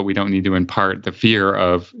safe, but we don't need to impart the fear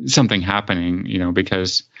of something happening,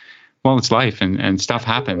 because, well, it's life and stuff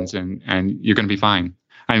happens and you're going to be fine.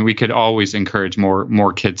 I mean, we could always encourage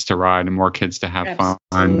more kids to ride and more kids to have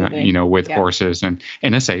fun, with horses and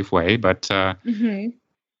in a safe way. But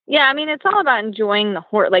yeah, I mean, it's all about enjoying the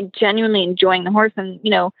horse, like genuinely enjoying the horse. And,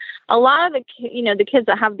 a lot of the kids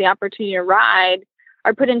that have the opportunity to ride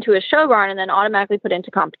are put into a show barn and then automatically put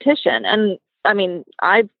into competition. And I mean,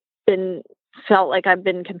 felt like I've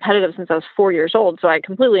been competitive since I was 4 years old. So I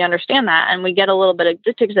completely understand that. And we get a little bit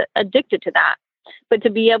addicted to that. But to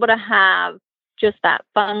be able to have just that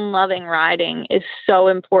fun loving riding is so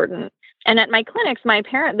important. And at my clinics,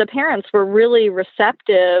 the parents were really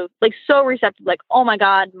receptive, like so receptive, like, oh my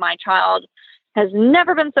God, my child has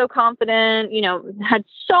never been so confident, had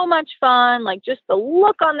so much fun, like just the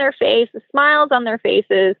look on their face, the smiles on their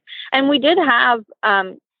faces. And we did have,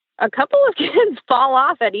 a couple of kids fall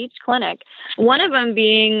off at each clinic. One of them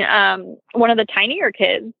being one of the tinier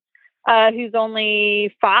kids who's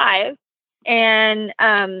only 5. And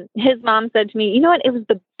his mom said to me, you know what, it was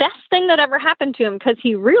the best thing that ever happened to him, because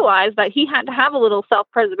he realized that he had to have a little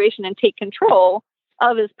self-preservation and take control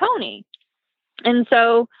of his pony. And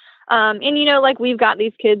so, like we've got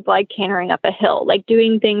these kids like cantering up a hill, like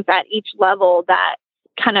doing things at each level that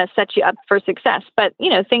kind of set you up for success. But,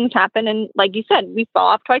 things happen. And like you said, we fall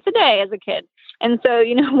off twice a day as a kid. And so,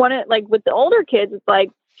 like with the older kids, it's like,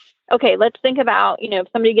 okay, let's think about, if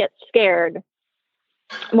somebody gets scared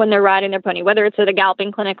when they're riding their pony, whether it's at a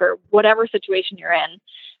galloping clinic or whatever situation you're in.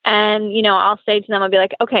 And, I'll say to them, I'll be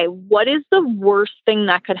like, okay, what is the worst thing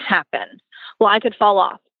that could happen? Well, I could fall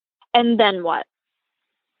off. And then what?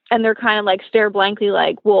 And they're kind of like stare blankly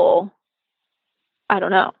like, well, I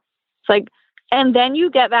don't know. It's like, and then you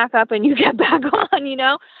get back up and you get back on,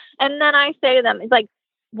 And then I say to them, it's like,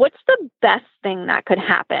 what's the best thing that could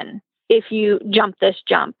happen if you jump this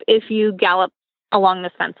jump, if you gallop along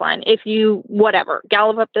this fence line, if you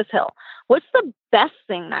gallop up this hill? What's the best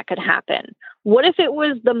thing that could happen? What if it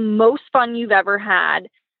was the most fun you've ever had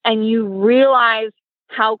and you realize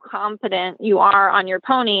how confident you are on your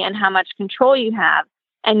pony and how much control you have,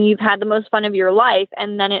 and you've had the most fun of your life,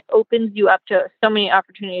 and then it opens you up to so many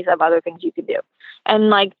opportunities of other things you could do.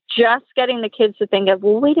 And like just getting the kids to think of,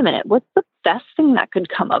 well, wait a minute, what's the best thing that could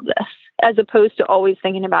come of this? As opposed to always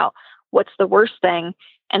thinking about what's the worst thing.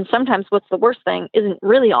 And sometimes what's the worst thing isn't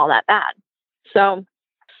really all that bad. So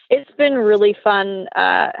it's been really fun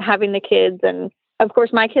having the kids. And of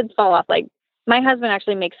course, my kids fall off. Like my husband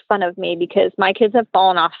actually makes fun of me because my kids have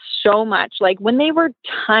fallen off so much. Like when they were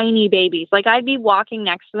tiny babies, like I'd be walking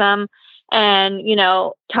next to them and,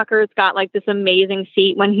 Tucker's got like this amazing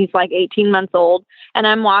seat when he's like 18 months old, and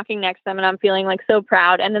I'm walking next to them and I'm feeling like so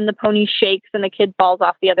proud. And then the pony shakes and the kid falls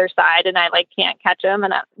off the other side and I like can't catch him.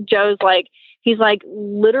 And Joe's like, he's like,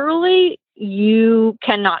 literally, you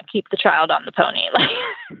cannot keep the child on the pony. Like,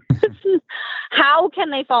 how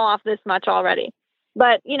can they fall off this much already?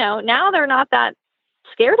 But, now they're not that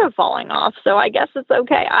scared of falling off. So I guess it's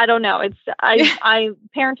okay. I don't know.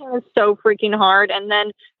 Parenting is so freaking hard. And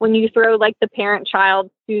then when you throw like the parent, child,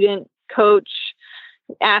 student, coach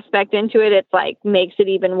aspect into it, it's like makes it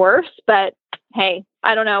even worse. But hey,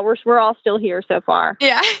 I don't know. We're all still here so far.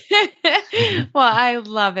 Yeah. Well, I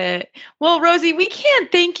love it. Well, Rosie, we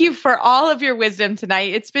can't thank you for all of your wisdom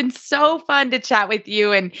tonight. It's been so fun to chat with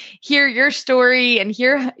you and hear your story and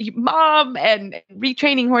hear mom and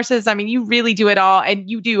retraining horses. I mean, you really do it all. And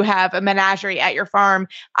you do have a menagerie at your farm.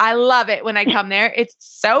 I love it when I come there. It's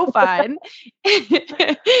so fun.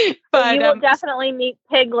 But you will definitely meet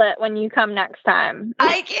Piglet when you come next time.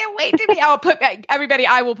 I can't wait to meet.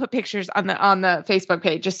 I will put pictures on the Facebook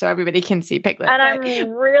page just so everybody can see Piglet. And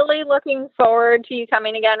I'm really looking forward to you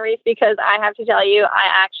coming again, Reese, because I have to tell you, I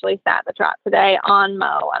actually sat the trot today on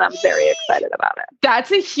Mo, and I'm very excited about it. That's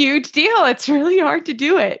a huge deal. It's really hard to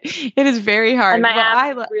do it. It is very hard. And my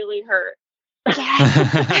abs really hurt.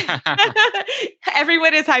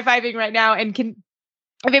 Everyone is high-fiving right now and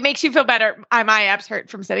if it makes you feel better, my abs hurt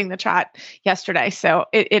from sitting the trot yesterday. So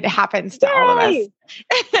it happens to all of us.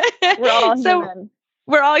 We're all human.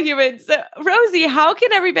 We're all humans. So, Rosie, how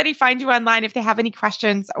can everybody find you online if they have any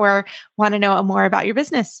questions or want to know more about your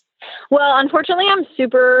business? Well, unfortunately, I'm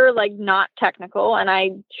super not technical, and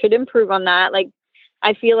I should improve on that.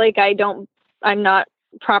 I feel like I'm not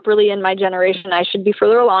properly in my generation. I should be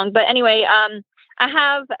further along. But anyway, I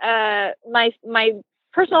have my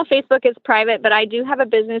personal Facebook is private, but I do have a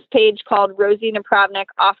business page called Rosie Napravnik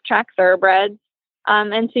Off Track Thoroughbreds.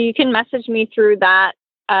 And so you can message me through that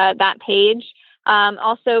page.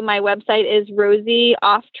 Also, my website is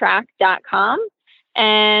rosieofftrack.com.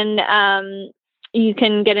 And you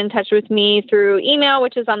can get in touch with me through email,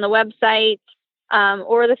 which is on the website,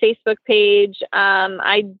 or the Facebook page.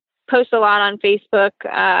 I post a lot on Facebook,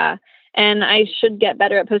 and I should get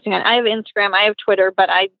better at posting on. I have Instagram, I have Twitter, but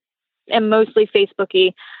I am mostly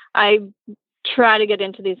Facebooky. I try to get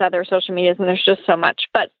into these other social medias, and there's just so much.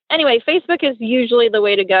 But anyway, Facebook is usually the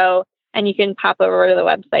way to go, and you can pop over to the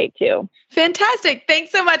website too. Fantastic.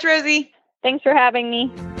 Thanks so much, Rosie. Thanks for having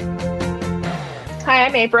me. Hi,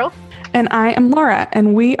 I'm April. And I am Laura,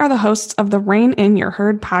 and we are the hosts of the Rein in Your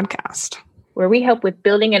Herd podcast, where we help with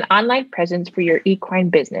building an online presence for your equine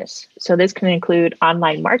business. So this can include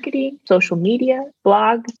online marketing, social media,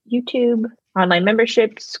 blogs, YouTube, online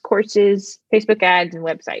memberships, courses, Facebook ads, and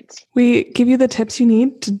websites. We give you the tips you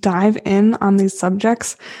need to dive in on these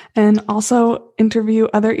subjects and also interview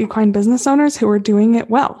other equine business owners who are doing it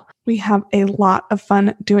well. We have a lot of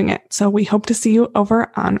fun doing it, so we hope to see you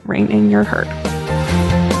over on Rein in Your Herd.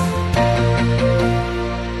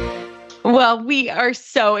 Well, we are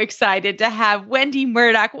so excited to have Wendy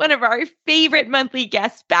Murdoch, one of our favorite monthly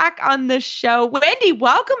guests, back on the show. Wendy,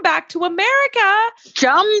 welcome back to America.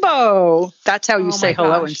 Jumbo. That's how you say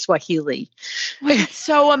hello in Swahili. It's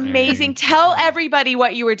so amazing. Tell everybody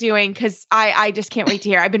what you were doing, because I just can't wait to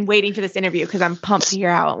hear. I've been waiting for this interview because I'm pumped to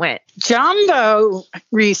hear how it went. Jumbo.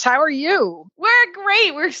 Reese, how are you? We're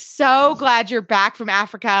great. We're so glad you're back from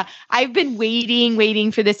Africa. I've been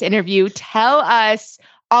waiting for this interview. Tell us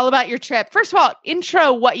all about your trip. First of all,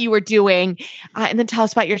 intro what you were doing, and then tell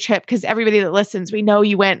us about your trip, because everybody that listens, we know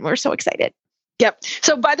you went. We're so excited. Yep.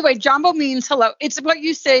 So by the way, Jumbo means hello. It's what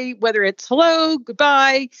you say, whether it's hello,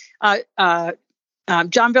 goodbye.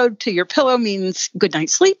 Jumbo to your pillow means good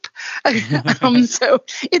night's sleep. So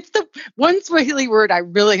it's the one Swahili word I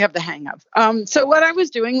really have the hang of. So what I was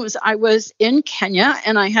doing was I was in Kenya,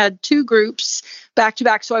 and I had two groups back to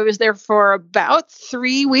back. So I was there for about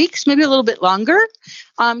 3 weeks, maybe a little bit longer,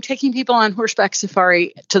 taking people on horseback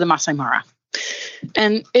safari to the Masai Mara.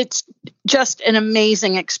 And it's just an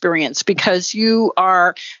amazing experience because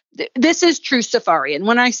this is true safari. And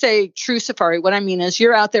when I say true safari, what I mean is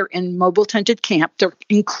you're out there in mobile tented camp. They're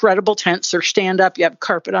incredible tents. They're stand up. You have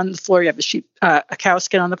carpet on the floor. You have a cow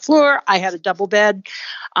skin on the floor. I had a double bed.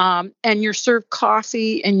 And you're served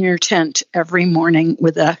coffee in your tent every morning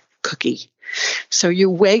with a cookie. So you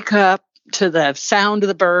wake up to the sound of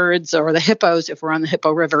the birds or the hippos, if we're on the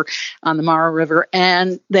Hippo River, on the Mara River,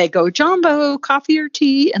 and they go, Jumbo, coffee or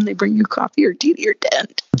tea, and they bring you coffee or tea to your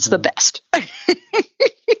tent. It's the best.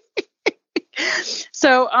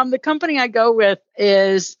 So the company I go with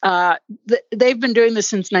is, they've been doing this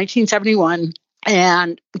since 1971,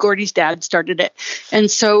 and Gordy's dad started it.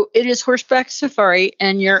 And so it is horseback safari,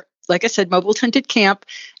 and you're, like I said, mobile tented camp,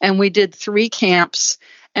 and we did 3 camps.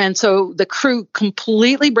 And so the crew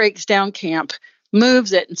completely breaks down camp,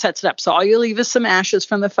 moves it, and sets it up. So all you leave is some ashes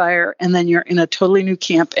from the fire, and then you're in a totally new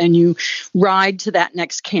camp, and you ride to that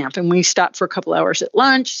next camp. And we stop for a couple hours at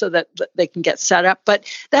lunch so that they can get set up. But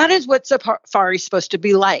that is what safari is supposed to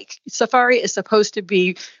be like. Safari is supposed to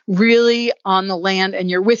be really on the land, and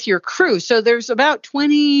you're with your crew. So there's about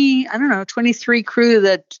 23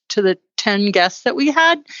 crew to the 10 guests that we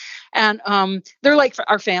had. And they're like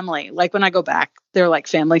our family. Like when I go back, they're like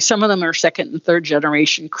family. Some of them are second and third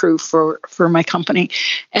generation crew for my company.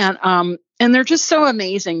 And they're just so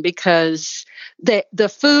amazing because the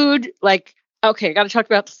food, like, okay, I got to talk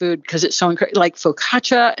about the food because it's so incredible. Like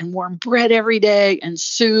focaccia and warm bread every day, and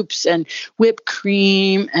soups and whipped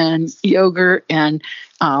cream and yogurt and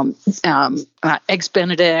eggs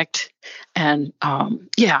Benedict. And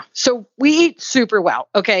so we eat super well.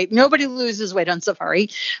 Okay, nobody loses weight on safari,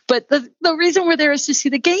 but the reason we're there is to see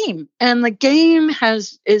the game, and the game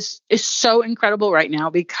is so incredible right now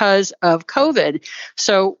because of COVID.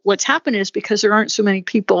 So what's happened is because there aren't so many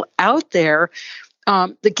people out there,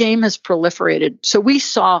 the game has proliferated. So we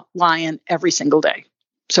saw lion every single day.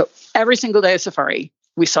 So every single day of safari,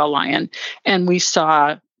 we saw lion, and we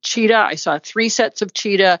saw cheetah. I saw 3 sets of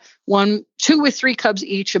cheetah, 2 with 3 cubs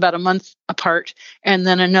each, about a month apart, and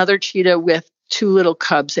then another cheetah with 2 little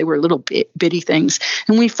cubs. They were little bitty things,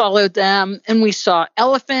 and we followed them. And we saw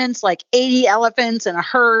elephants, like 80 elephants in a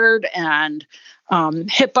herd, and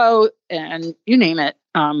hippo, and you name it.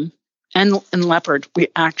 and leopard. We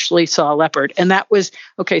actually saw a leopard. And that was,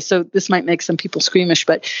 okay, so this might make some people squeamish,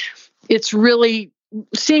 but it's really,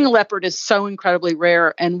 seeing a leopard is so incredibly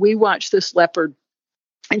rare. And we watched this leopard,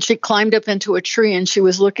 and she climbed up into a tree, and she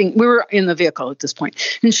was looking, we were in the vehicle at this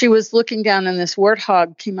point, and she was looking down, and this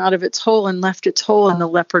warthog came out of its hole and left its hole, and the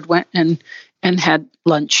leopard went and had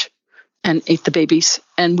lunch and ate the babies.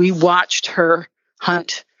 And we watched her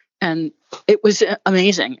hunt, and it was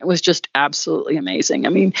amazing. It was just absolutely amazing. I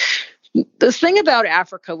mean, the thing about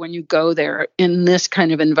Africa, when you go there in this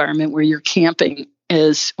kind of environment where you're camping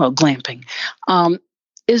is, well, glamping,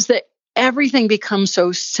 is that everything becomes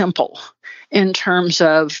so simple in terms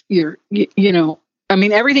of your, I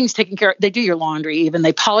mean, everything's taken care of. They do your laundry, even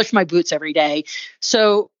they polish my boots every day.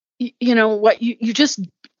 So, you know what, you just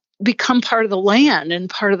become part of the land and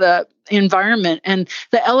part of the environment. And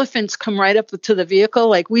the elephants come right up to the vehicle.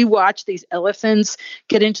 Like, we watch these elephants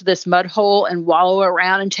get into this mud hole and wallow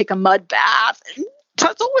around and take a mud bath and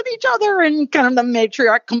tussle with each other, and kind of the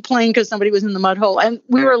matriarch complained because somebody was in the mud hole. And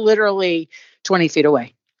we were literally 20 feet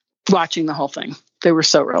away watching the whole thing. They were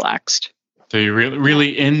so relaxed. So you're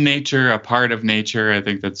really in nature, a part of nature. I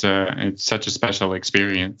think it's such a special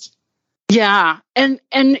experience. Yeah. And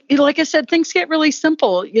like I said, things get really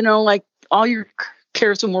simple, like all your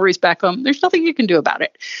cares and worries back home. There's nothing you can do about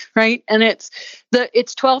it. Right. And it's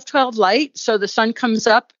 12/12 light. So the sun comes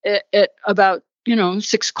up at about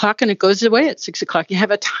 6 o'clock, and it goes away at 6 o'clock. You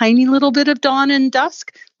have a tiny little bit of dawn and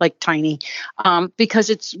dusk, like tiny,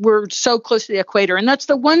 because we're so close to the equator. And that's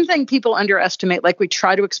the one thing people underestimate. Like, we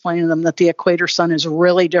try to explain to them that the equator sun is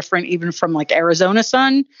really different, even from like Arizona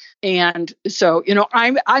sun. And so,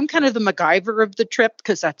 I'm kind of the MacGyver of the trip,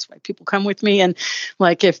 because that's why people come with me. And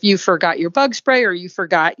like, if you forgot your bug spray, or you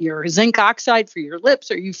forgot your zinc oxide for your lips,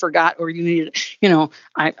 or you forgot, or you needed,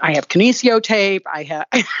 I have kinesio tape. I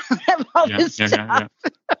have all this stuff.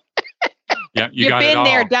 Yeah, you've been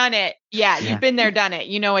there, done it. Yeah, you've been there, done it.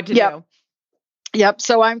 You know what to do. Yep.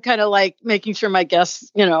 So I'm kind of like making sure my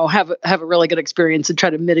guests, have a really good experience and try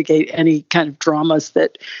to mitigate any kind of dramas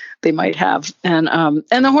that they might have. And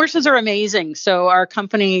the horses are amazing. So our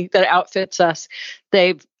company that outfits us,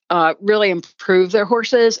 they've really improved their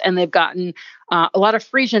horses, and they've gotten a lot of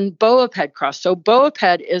Frisian Boaped cross. So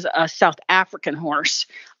Boaped is a South African horse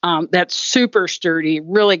that's super sturdy,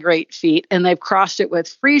 really great feet, and they've crossed it with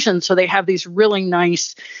Frisian. So they have these really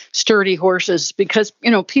nice, sturdy horses, because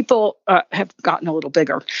people have gotten a little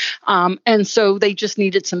bigger, and so they just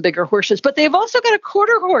needed some bigger horses. But they've also got a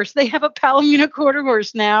quarter horse. They have a Palomino quarter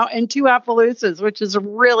horse now, and 2 Appaloosas, which is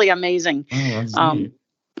really amazing. Oh, that's neat.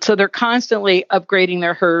 So they're constantly upgrading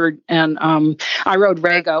their herd. And I rode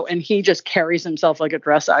Rago, and he just carries himself like a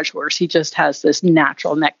dressage horse. He just has this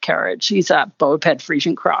natural neck carriage. He's a Boaped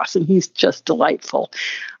Frisian cross, and he's just delightful.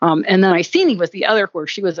 And then Iceni was the other horse.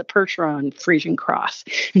 She was a Percheron Frisian cross,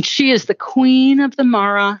 and she is the queen of the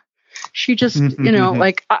Mara. She just,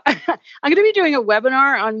 like, I'm going to be doing a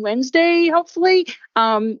webinar on Wednesday, hopefully.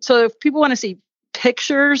 So if people want to see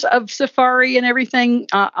pictures of safari and everything,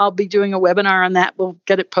 I'll be doing a webinar on that. We'll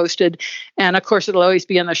get it posted. And of course, it'll always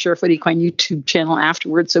be on the Surefoot Equine YouTube channel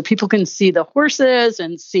afterwards, so people can see the horses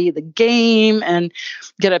and see the game and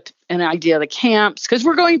get an idea of the camps. Because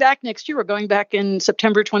we're going back next year. We're going back in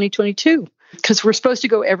September 2022, because we're supposed to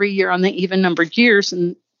go every year on the even numbered years.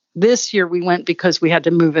 And this year we went because we had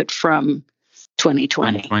to move it from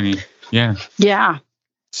 2020. 2020. Yeah. Yeah.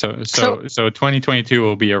 So 2022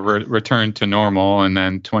 will be a return to normal, and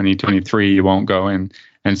then 2023 you won't go, and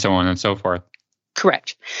so on and so forth.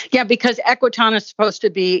 Correct. Yeah, because Equitana is supposed to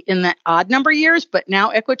be in the odd number years, but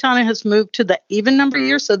now Equitana has moved to the even number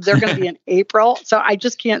years, so they're going to be in April. So I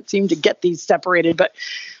just can't seem to get these separated, but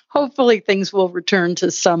hopefully things will return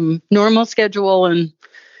to some normal schedule, and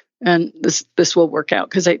this will work out,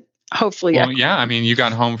 because hopefully. Well, yeah. I mean, you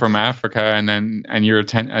got home from Africa, and you're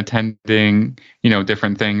attending,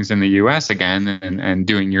 different things in the U.S. again, and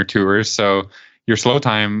doing your tours. So your slow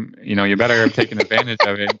time, you better have taken advantage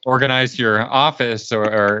of it. Organize your office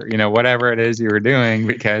or whatever it is you were doing,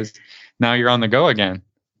 because now you're on the go again.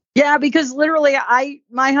 Yeah, because literally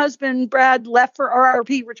my husband, Brad, left for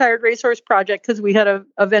RRP, Retired Racehorse Project, because we had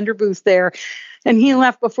a vendor booth there. And he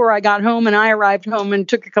left before I got home, and I arrived home and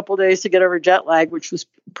took a couple of days to get over jet lag, which was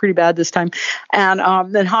pretty bad this time. And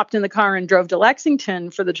then hopped in the car and drove to Lexington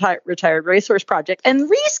for the Retired Racehorse Project. And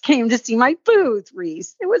Reese came to see my booth,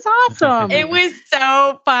 Reese. It was awesome. It was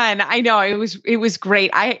so fun. I know, it was great.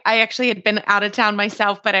 I actually had been out of town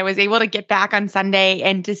myself, but I was able to get back on Sunday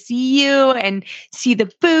and to see you and see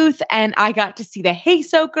the booth. And I got to see the hay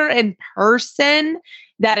soaker in person.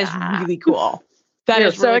 That is really cool. That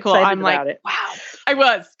is so really cool. I'm like, wow. I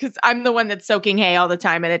was, because I'm the one that's soaking hay all the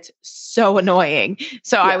time and it's so annoying.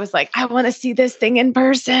 So I was like, I want to see this thing in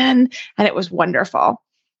person. And it was wonderful.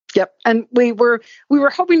 Yep. And we were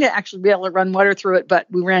hoping to actually be able to run water through it, but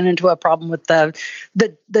we ran into a problem with the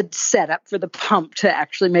setup for the pump to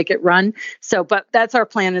actually make it run. So, but that's our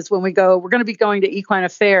plan is when we go, we're going to be going to Equine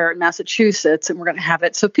Affair in Massachusetts, and we're going to have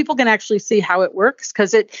it so people can actually see how it works.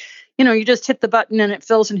 Because it, you just hit the button and it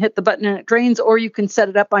fills, and hit the button and it drains, or you can set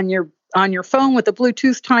it up on your phone with a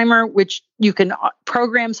Bluetooth timer, which you can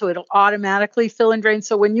program so it'll automatically fill and drain.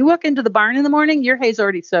 So when you walk into the barn in the morning, your hay's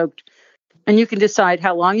already soaked. And you can decide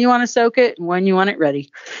how long you want to soak it and when you want it ready.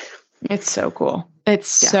 It's so cool. It's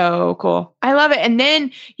so cool. I love it. And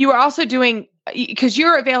then you were also doing, because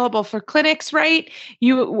you're available for clinics, right?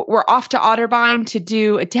 You were off to Otterbein to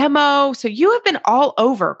do a demo. So you have been all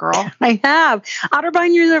over, girl. I have.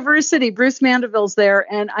 Otterbein University, Bruce Mandeville's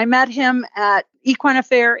there. And I met him at Equine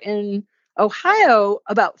Affair in Ohio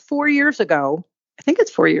about 4 years ago. I think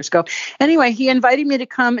it's 4 years ago. Anyway, he invited me to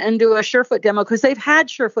come and do a Surefoot demo because they've had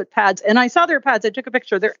Surefoot pads, and I saw their pads. I took a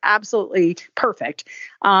picture. They're absolutely perfect.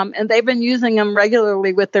 And they've been using them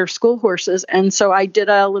regularly with their school horses. And so I did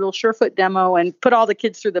a little Surefoot demo and put all the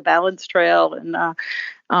kids through the balance trail. And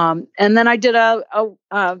then I did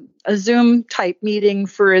a Zoom type meeting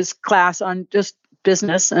for his class on just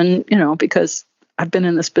business. And, because I've been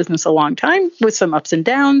in this business a long time with some ups and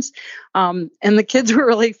downs. And the kids were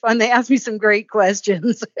really fun. They asked me some great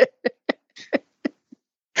questions.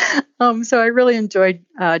 So I really enjoyed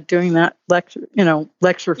doing that lecture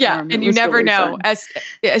Yeah. form. And you never really know, as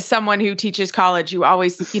someone who teaches college, you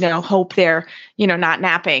always, hope they're, not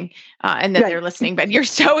napping and that they're listening, but you're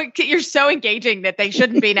so engaging that they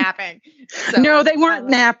shouldn't be napping. So, no, they weren't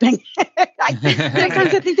napping.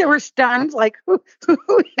 Sometimes I think they were stunned. Like, who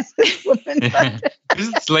is this woman?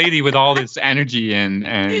 This lady with all this energy and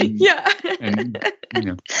crazy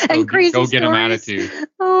go get stories. them attitude.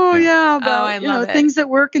 Oh yeah, I love it. Things that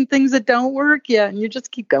work and things that don't work. Yeah, and you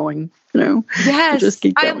just keep going. Yes, just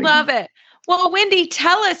keep going. I love it. Well, Wendy,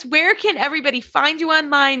 tell us, where can everybody find you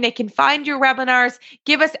online? They can find your webinars.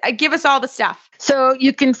 Give us all the stuff. So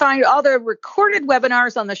you can find all the recorded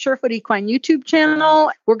webinars on the Surefoot Equine YouTube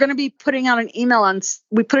channel. We're going to be putting out an email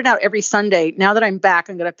we put it out every Sunday. Now that I'm back,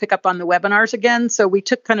 I'm going to pick up on the webinars again. So we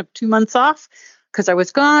took kind of 2 months off because I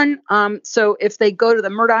was gone. So if they go to the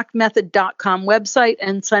murdochmethod.com website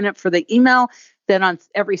and sign up for the email, then on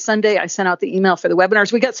every Sunday, I send out the email for the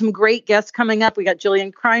webinars. We got some great guests coming up. We got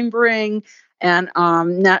Jillian Kreinbring and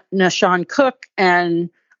Nashawn Cook, and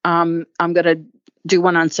I'm going to do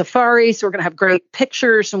one on safari. So we're going to have great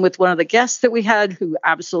pictures, and with one of the guests that we had who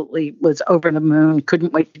absolutely was over the moon,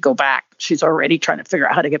 couldn't wait to go back. She's already trying to figure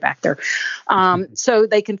out how to get back there. So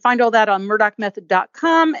they can find all that on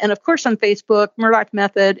murdochmethod.com, and of course on Facebook, Murdoch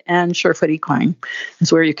Method and Surefoot Equine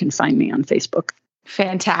is where you can find me on Facebook.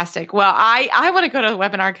 Fantastic. Well, I want to go to the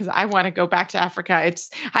webinar because I want to go back to Africa.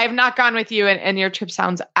 I have not gone with you, and your trip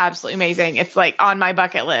sounds absolutely amazing. It's like on my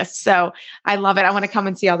bucket list. So I love it. I want to come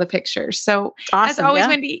and see all the pictures. So awesome, as always,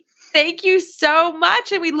 Wendy, thank you so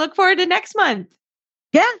much. And we look forward to next month.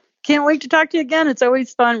 Yeah. Can't wait to talk to you again. It's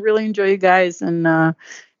always fun. Really enjoy you guys. And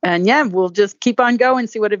yeah, we'll just keep on going,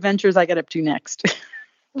 see what adventures I get up to next.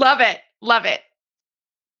 Love it. Love it.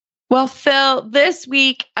 Well, Phil, this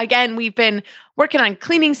week, again, we've been working on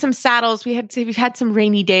cleaning some saddles. We've had some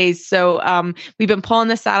rainy days, so we've been pulling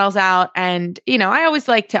the saddles out. And, I always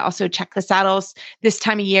like to also check the saddles this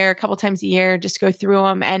time of year, a couple times a year, just go through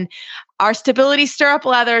them. And our stability stirrup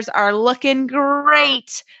leathers are looking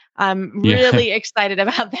great. I'm really excited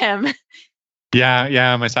about them.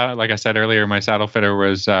 Yeah. My saddle, like I said earlier, my saddle fitter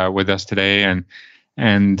was with us today,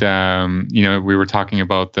 and we were talking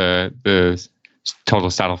about the Total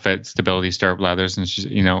Saddle Fit stability stirrup leathers, and she's,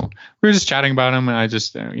 we were just chatting about them, and I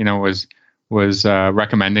just was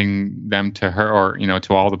recommending them to her, or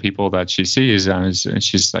to all the people that she sees. And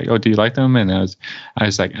she's like, "Oh, do you like them?" And I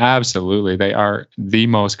was like, "Absolutely, they are the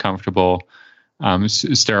most comfortable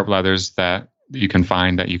stirrup leathers that you can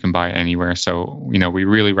find, that you can buy anywhere." So we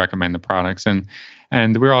really recommend the products, and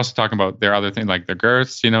we were also talking about their other things like the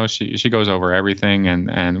girths. She goes over everything,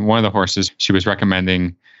 and one of the horses she was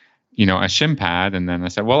recommending a shim pad. And then I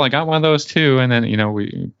said, well, I got one of those too. And then,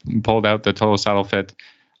 we pulled out the Total Saddle Fit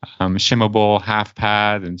shimmable half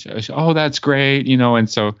pad, and oh, that's great. And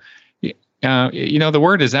so, the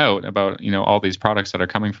word is out about, all these products that are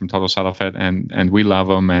coming from Total Saddle Fit, and we love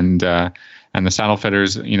them. And the saddle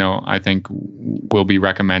fitters, I think will be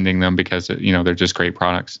recommending them because, they're just great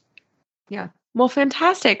products. Yeah. Well,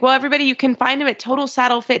 fantastic. Well, everybody, you can find them at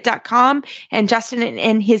totalsaddlefit.com, and Justin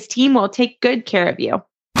and his team will take good care of you.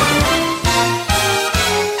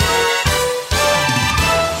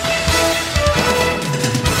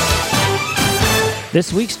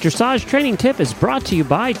 This week's dressage training tip is brought to you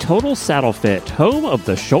by Total Saddle Fit, home of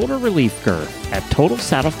the shoulder relief girth at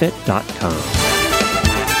TotalSaddleFit.com.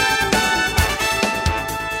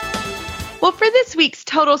 Well, for this week's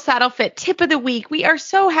Total Saddle Fit Tip of the Week, we are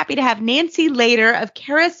so happy to have Nancy Lader of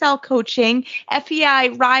Carousel Coaching,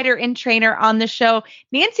 FEI rider and trainer on the show.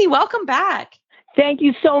 Nancy, welcome back. Thank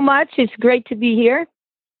you so much. It's great to be here.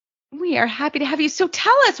 We are happy to have you. So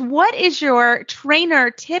tell us, what is your trainer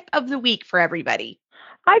tip of the week for everybody?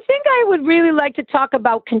 I think I would really like to talk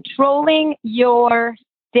about controlling your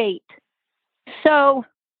state. So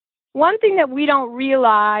one thing that we don't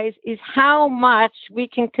realize is how much we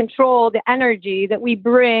can control the energy that we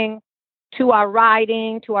bring to our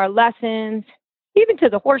riding, to our lessons, even to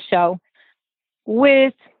the horse show,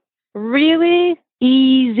 with really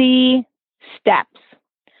easy steps.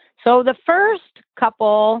 So the first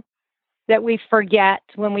couple that we forget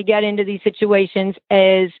when we get into these situations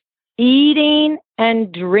is eating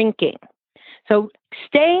and drinking. So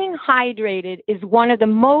staying hydrated is one of the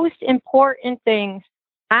most important things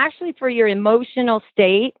actually for your emotional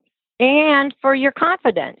state and for your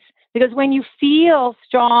confidence. Because when you feel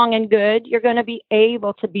strong and good, you're going to be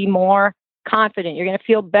able to be more confident. You're going to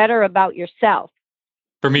feel better about yourself.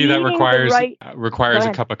 For me, that requires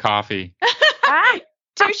a cup of coffee.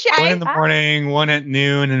 Touche. One in the morning, one at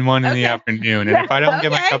noon, and one in the afternoon. And if I don't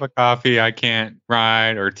get my cup of coffee, I can't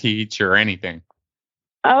ride or teach or anything.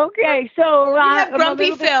 Okay, so we have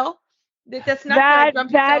Grumpy Phil. That's not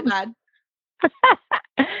Grumpy Phil bad.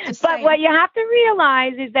 But what you have to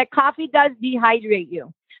realize is that coffee does dehydrate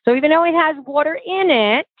you. So even though it has water in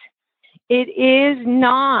it, it is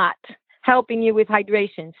not helping you with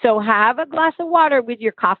hydration. So have a glass of water with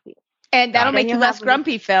your coffee. And that'll make you less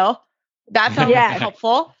grumpy, Phil. That sounds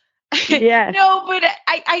helpful. Yeah. No, but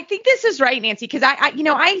I think this is right, Nancy, because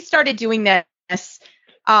I started doing this.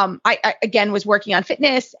 I again was working on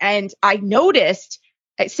fitness, and I noticed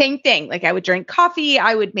same thing. Like I would drink coffee.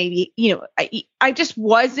 I would maybe, I just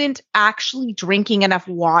wasn't actually drinking enough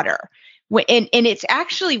water. And it's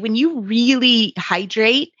actually, when you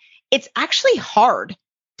it's actually hard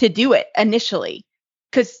to do it initially.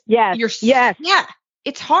 Because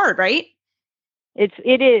it's hard, right?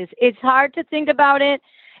 It is. It's hard to think about it.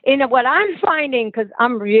 And what I'm finding, because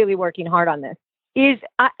I'm really working hard on this, is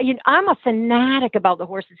I'm a fanatic about the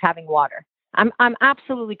horses having water. I'm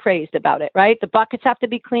absolutely crazed about it, right? The buckets have to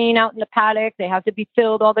be clean out in the paddock. They have to be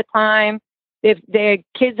filled all the time. If their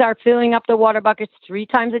kids are filling up the water buckets 3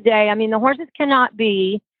 times a day, I mean, the horses cannot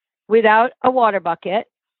be without a water bucket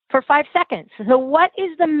for 5 seconds. So what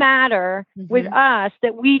is the matter with us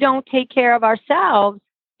that we don't take care of ourselves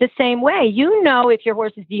the same way? If your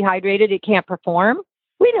horse is dehydrated, it can't perform.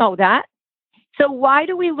 We know that. So why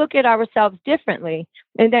do we look at ourselves differently?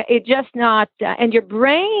 And that it just not, and your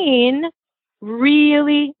brain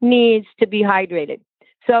really needs to be hydrated.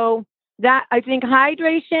 So that, I think,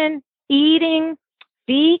 hydration, eating,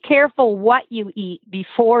 be careful what you eat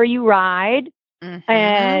before you ride.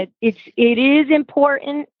 And it is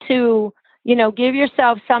important to, give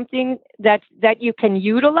yourself something that you can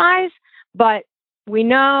utilize, but we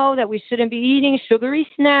know that we shouldn't be eating sugary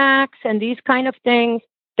snacks and these kind of things.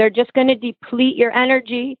 They're just going to deplete your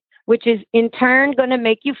energy, which is in turn going to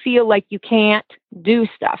make you feel like you can't do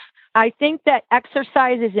stuff. I think that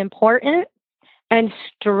exercise is important, and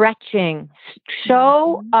stretching.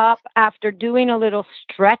 Show up after doing a little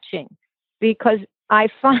stretching, because I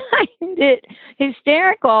find it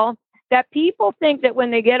hysterical that people think that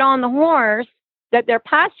when they get on the horse, that their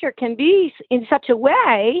posture can be in such a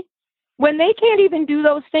way when they can't even do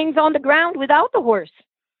those things on the ground without the horse.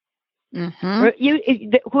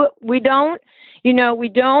 We don't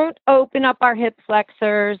open up our hip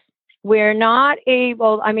flexors. We're not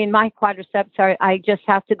able, my quadriceps I just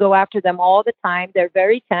have to go after them all the time. They're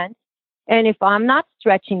very tense. And if I'm not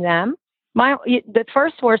stretching them, the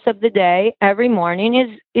first horse of the day every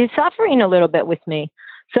morning is suffering a little bit with me.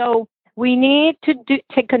 So we need to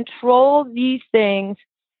control these things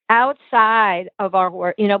outside of our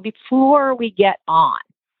work, before we get on.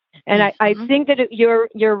 And I think that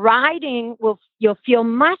your riding you'll feel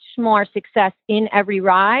much more success in every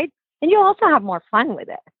ride, and you'll also have more fun with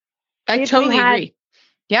it. I totally agree.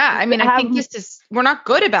 Yeah. I think we're not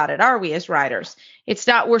good about it, are we, as riders? It's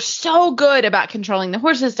not, we're so good about controlling the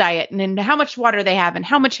horse's diet and how much water they have and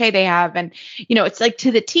how much hay they have. And, it's like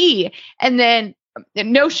to the T. And then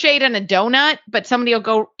no shade on a donut, but somebody will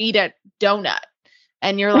go eat a donut.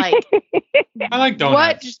 And you're like, I like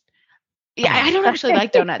donuts. What? Yeah, I don't actually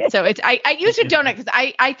like donuts. So I use a donut because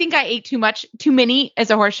I think I ate too many as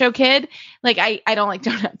a horse show kid. Like I don't like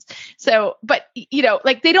donuts. So, but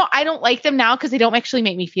I don't like them now because they don't actually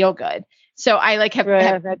make me feel good. So I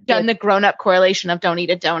have done the grown-up correlation of don't eat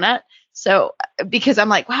a donut. So because I'm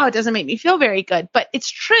like, wow, it doesn't make me feel very good. But it's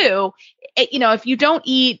true. If you don't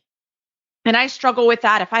eat, and I struggle with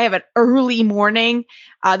that. If I have an early morning,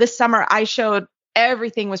 this summer I showed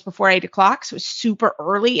everything was before 8 o'clock. So it was super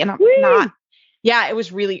early, and I'm not. Yeah, it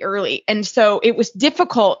was really early. And so it was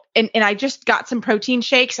difficult. And I just got some protein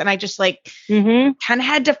shakes, and I just kind of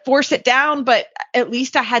had to force it down, but at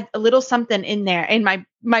least I had a little something in there, and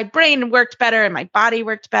my brain worked better and my body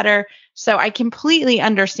worked better. So I completely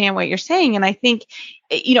understand what you're saying. And I think,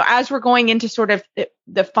 as we're going into sort of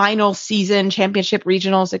the final season, championship,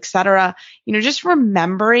 regionals, et cetera, just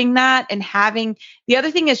remembering that, and the other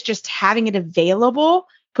thing is just having it available.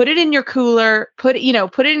 Put it in your cooler, put it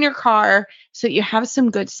in your car so that you have some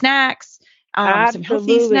good snacks, some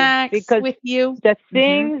healthy snacks because with you. The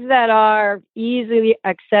things that are easily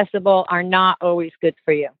accessible are not always good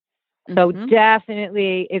for you. So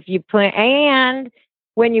definitely if you plan, and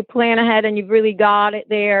when you plan ahead and you've really got it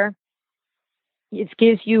there, it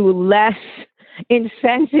gives you less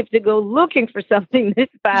incentive to go looking for something this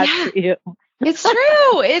bad for you. It's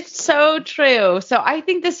true. It's so true. So I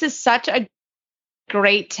think this is such a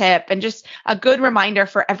great tip and just a good reminder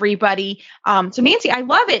for everybody. So Nancy, I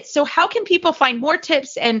love it. So how can people find more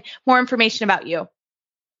tips and more information about you?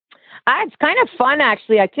 It's kind of fun,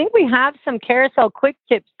 actually. I think we have some carousel quick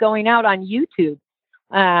tips going out on YouTube.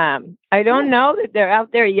 I don't know that they're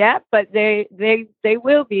out there yet, but they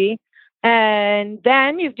will be. And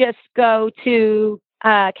then you just go to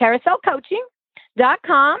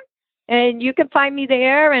carouselcoaching.com, and you can find me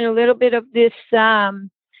there and a little bit of this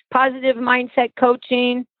positive mindset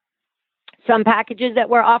coaching, some packages that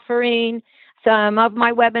we're offering, some of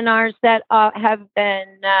my webinars that have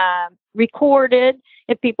been recorded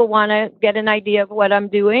if people want to get an idea of what I'm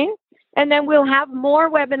doing. And then we'll have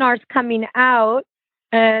more webinars coming out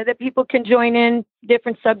that people can join in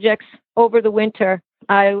different subjects over the winter.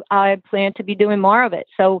 I plan to be doing more of it.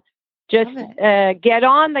 So just get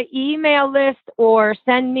on the email list or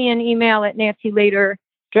send me an email at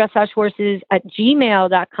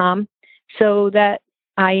nancylehorses@gmail.com so that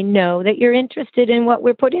I know that you're interested in what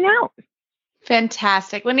we're putting out.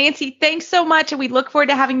 Fantastic. Well, Nancy, thanks so much. And we look forward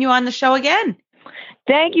to having you on the show again.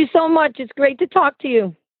 Thank you so much. It's great to talk to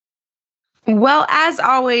you. Well, as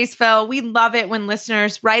always, Phil, we love it when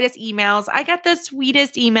listeners write us emails. I got the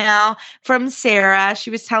sweetest email from Sarah. She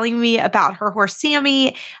was telling me about her horse,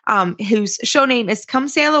 Sammy, whose show name is Come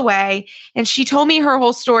Sail Away. And she told me her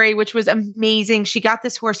whole story, which was amazing. She got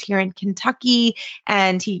this horse here in Kentucky,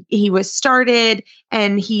 and he was started,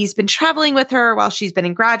 and he's been traveling with her while she's been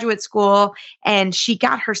in graduate school. And she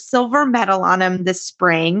got her silver medal on him this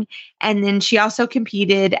spring. And then she also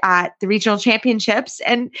competed at the regional championships,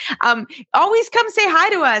 and always come say hi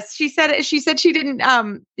to us. She said she didn't,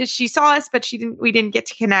 she saw us, but we didn't get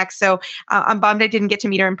to connect. So I'm bummed I didn't get to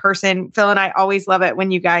meet her in person. Phil and I always love it when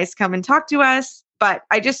you guys come and talk to us. But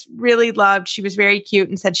I just really loved, she was very cute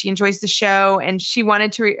and said she enjoys the show, and she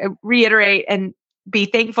wanted to reiterate and be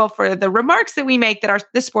thankful for the remarks that we make, that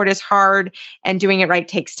this sport is hard and doing it right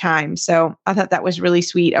takes time. So I thought that was really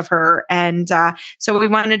sweet of her. And so we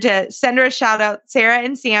wanted to send her a shout out, Sarah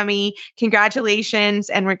and Sammy.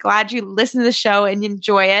 Congratulations. And we're glad you listen to the show and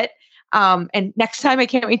enjoy it. And next time, I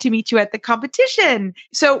can't wait to meet you at the competition.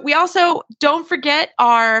 So we also don't forget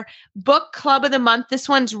our book club of the month. This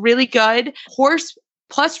one's really good. Horse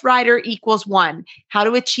plus rider equals one. How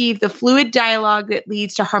to achieve the fluid dialogue that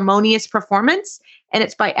leads to harmonious performance. And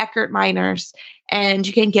it's by Eckert Miners. And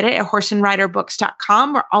you can get it at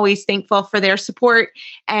horseandriderbooks.com. We're always thankful for their support.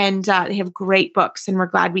 And they have great books, and we're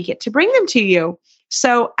glad we get to bring them to you.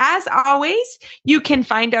 So as always, you can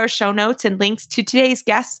find our show notes and links to today's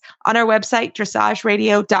guests on our website,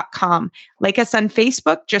 dressageradio.com. Like us on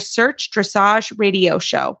Facebook, just search Dressage Radio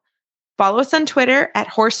Show. Follow us on Twitter at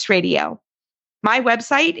Horse Radio. My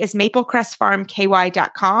website is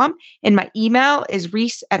maplecrestfarmky.com, and my email is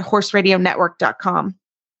reese@horseradionetwork.com.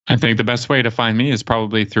 I think the best way to find me is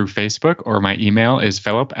probably through Facebook, or my email is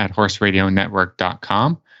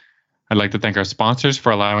philip@horseradionetwork.com. I'd like to thank our sponsors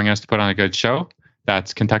for allowing us to put on a good show.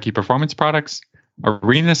 That's Kentucky Performance Products,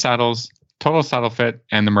 Arena Saddles, Total Saddle Fit,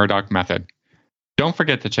 and the Murdoch Method. Don't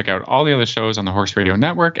forget to check out all the other shows on the Horse Radio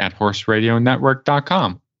Network at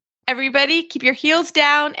horseradionetwork.com. Everybody, keep your heels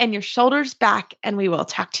down and your shoulders back, and we will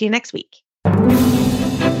talk to you next week.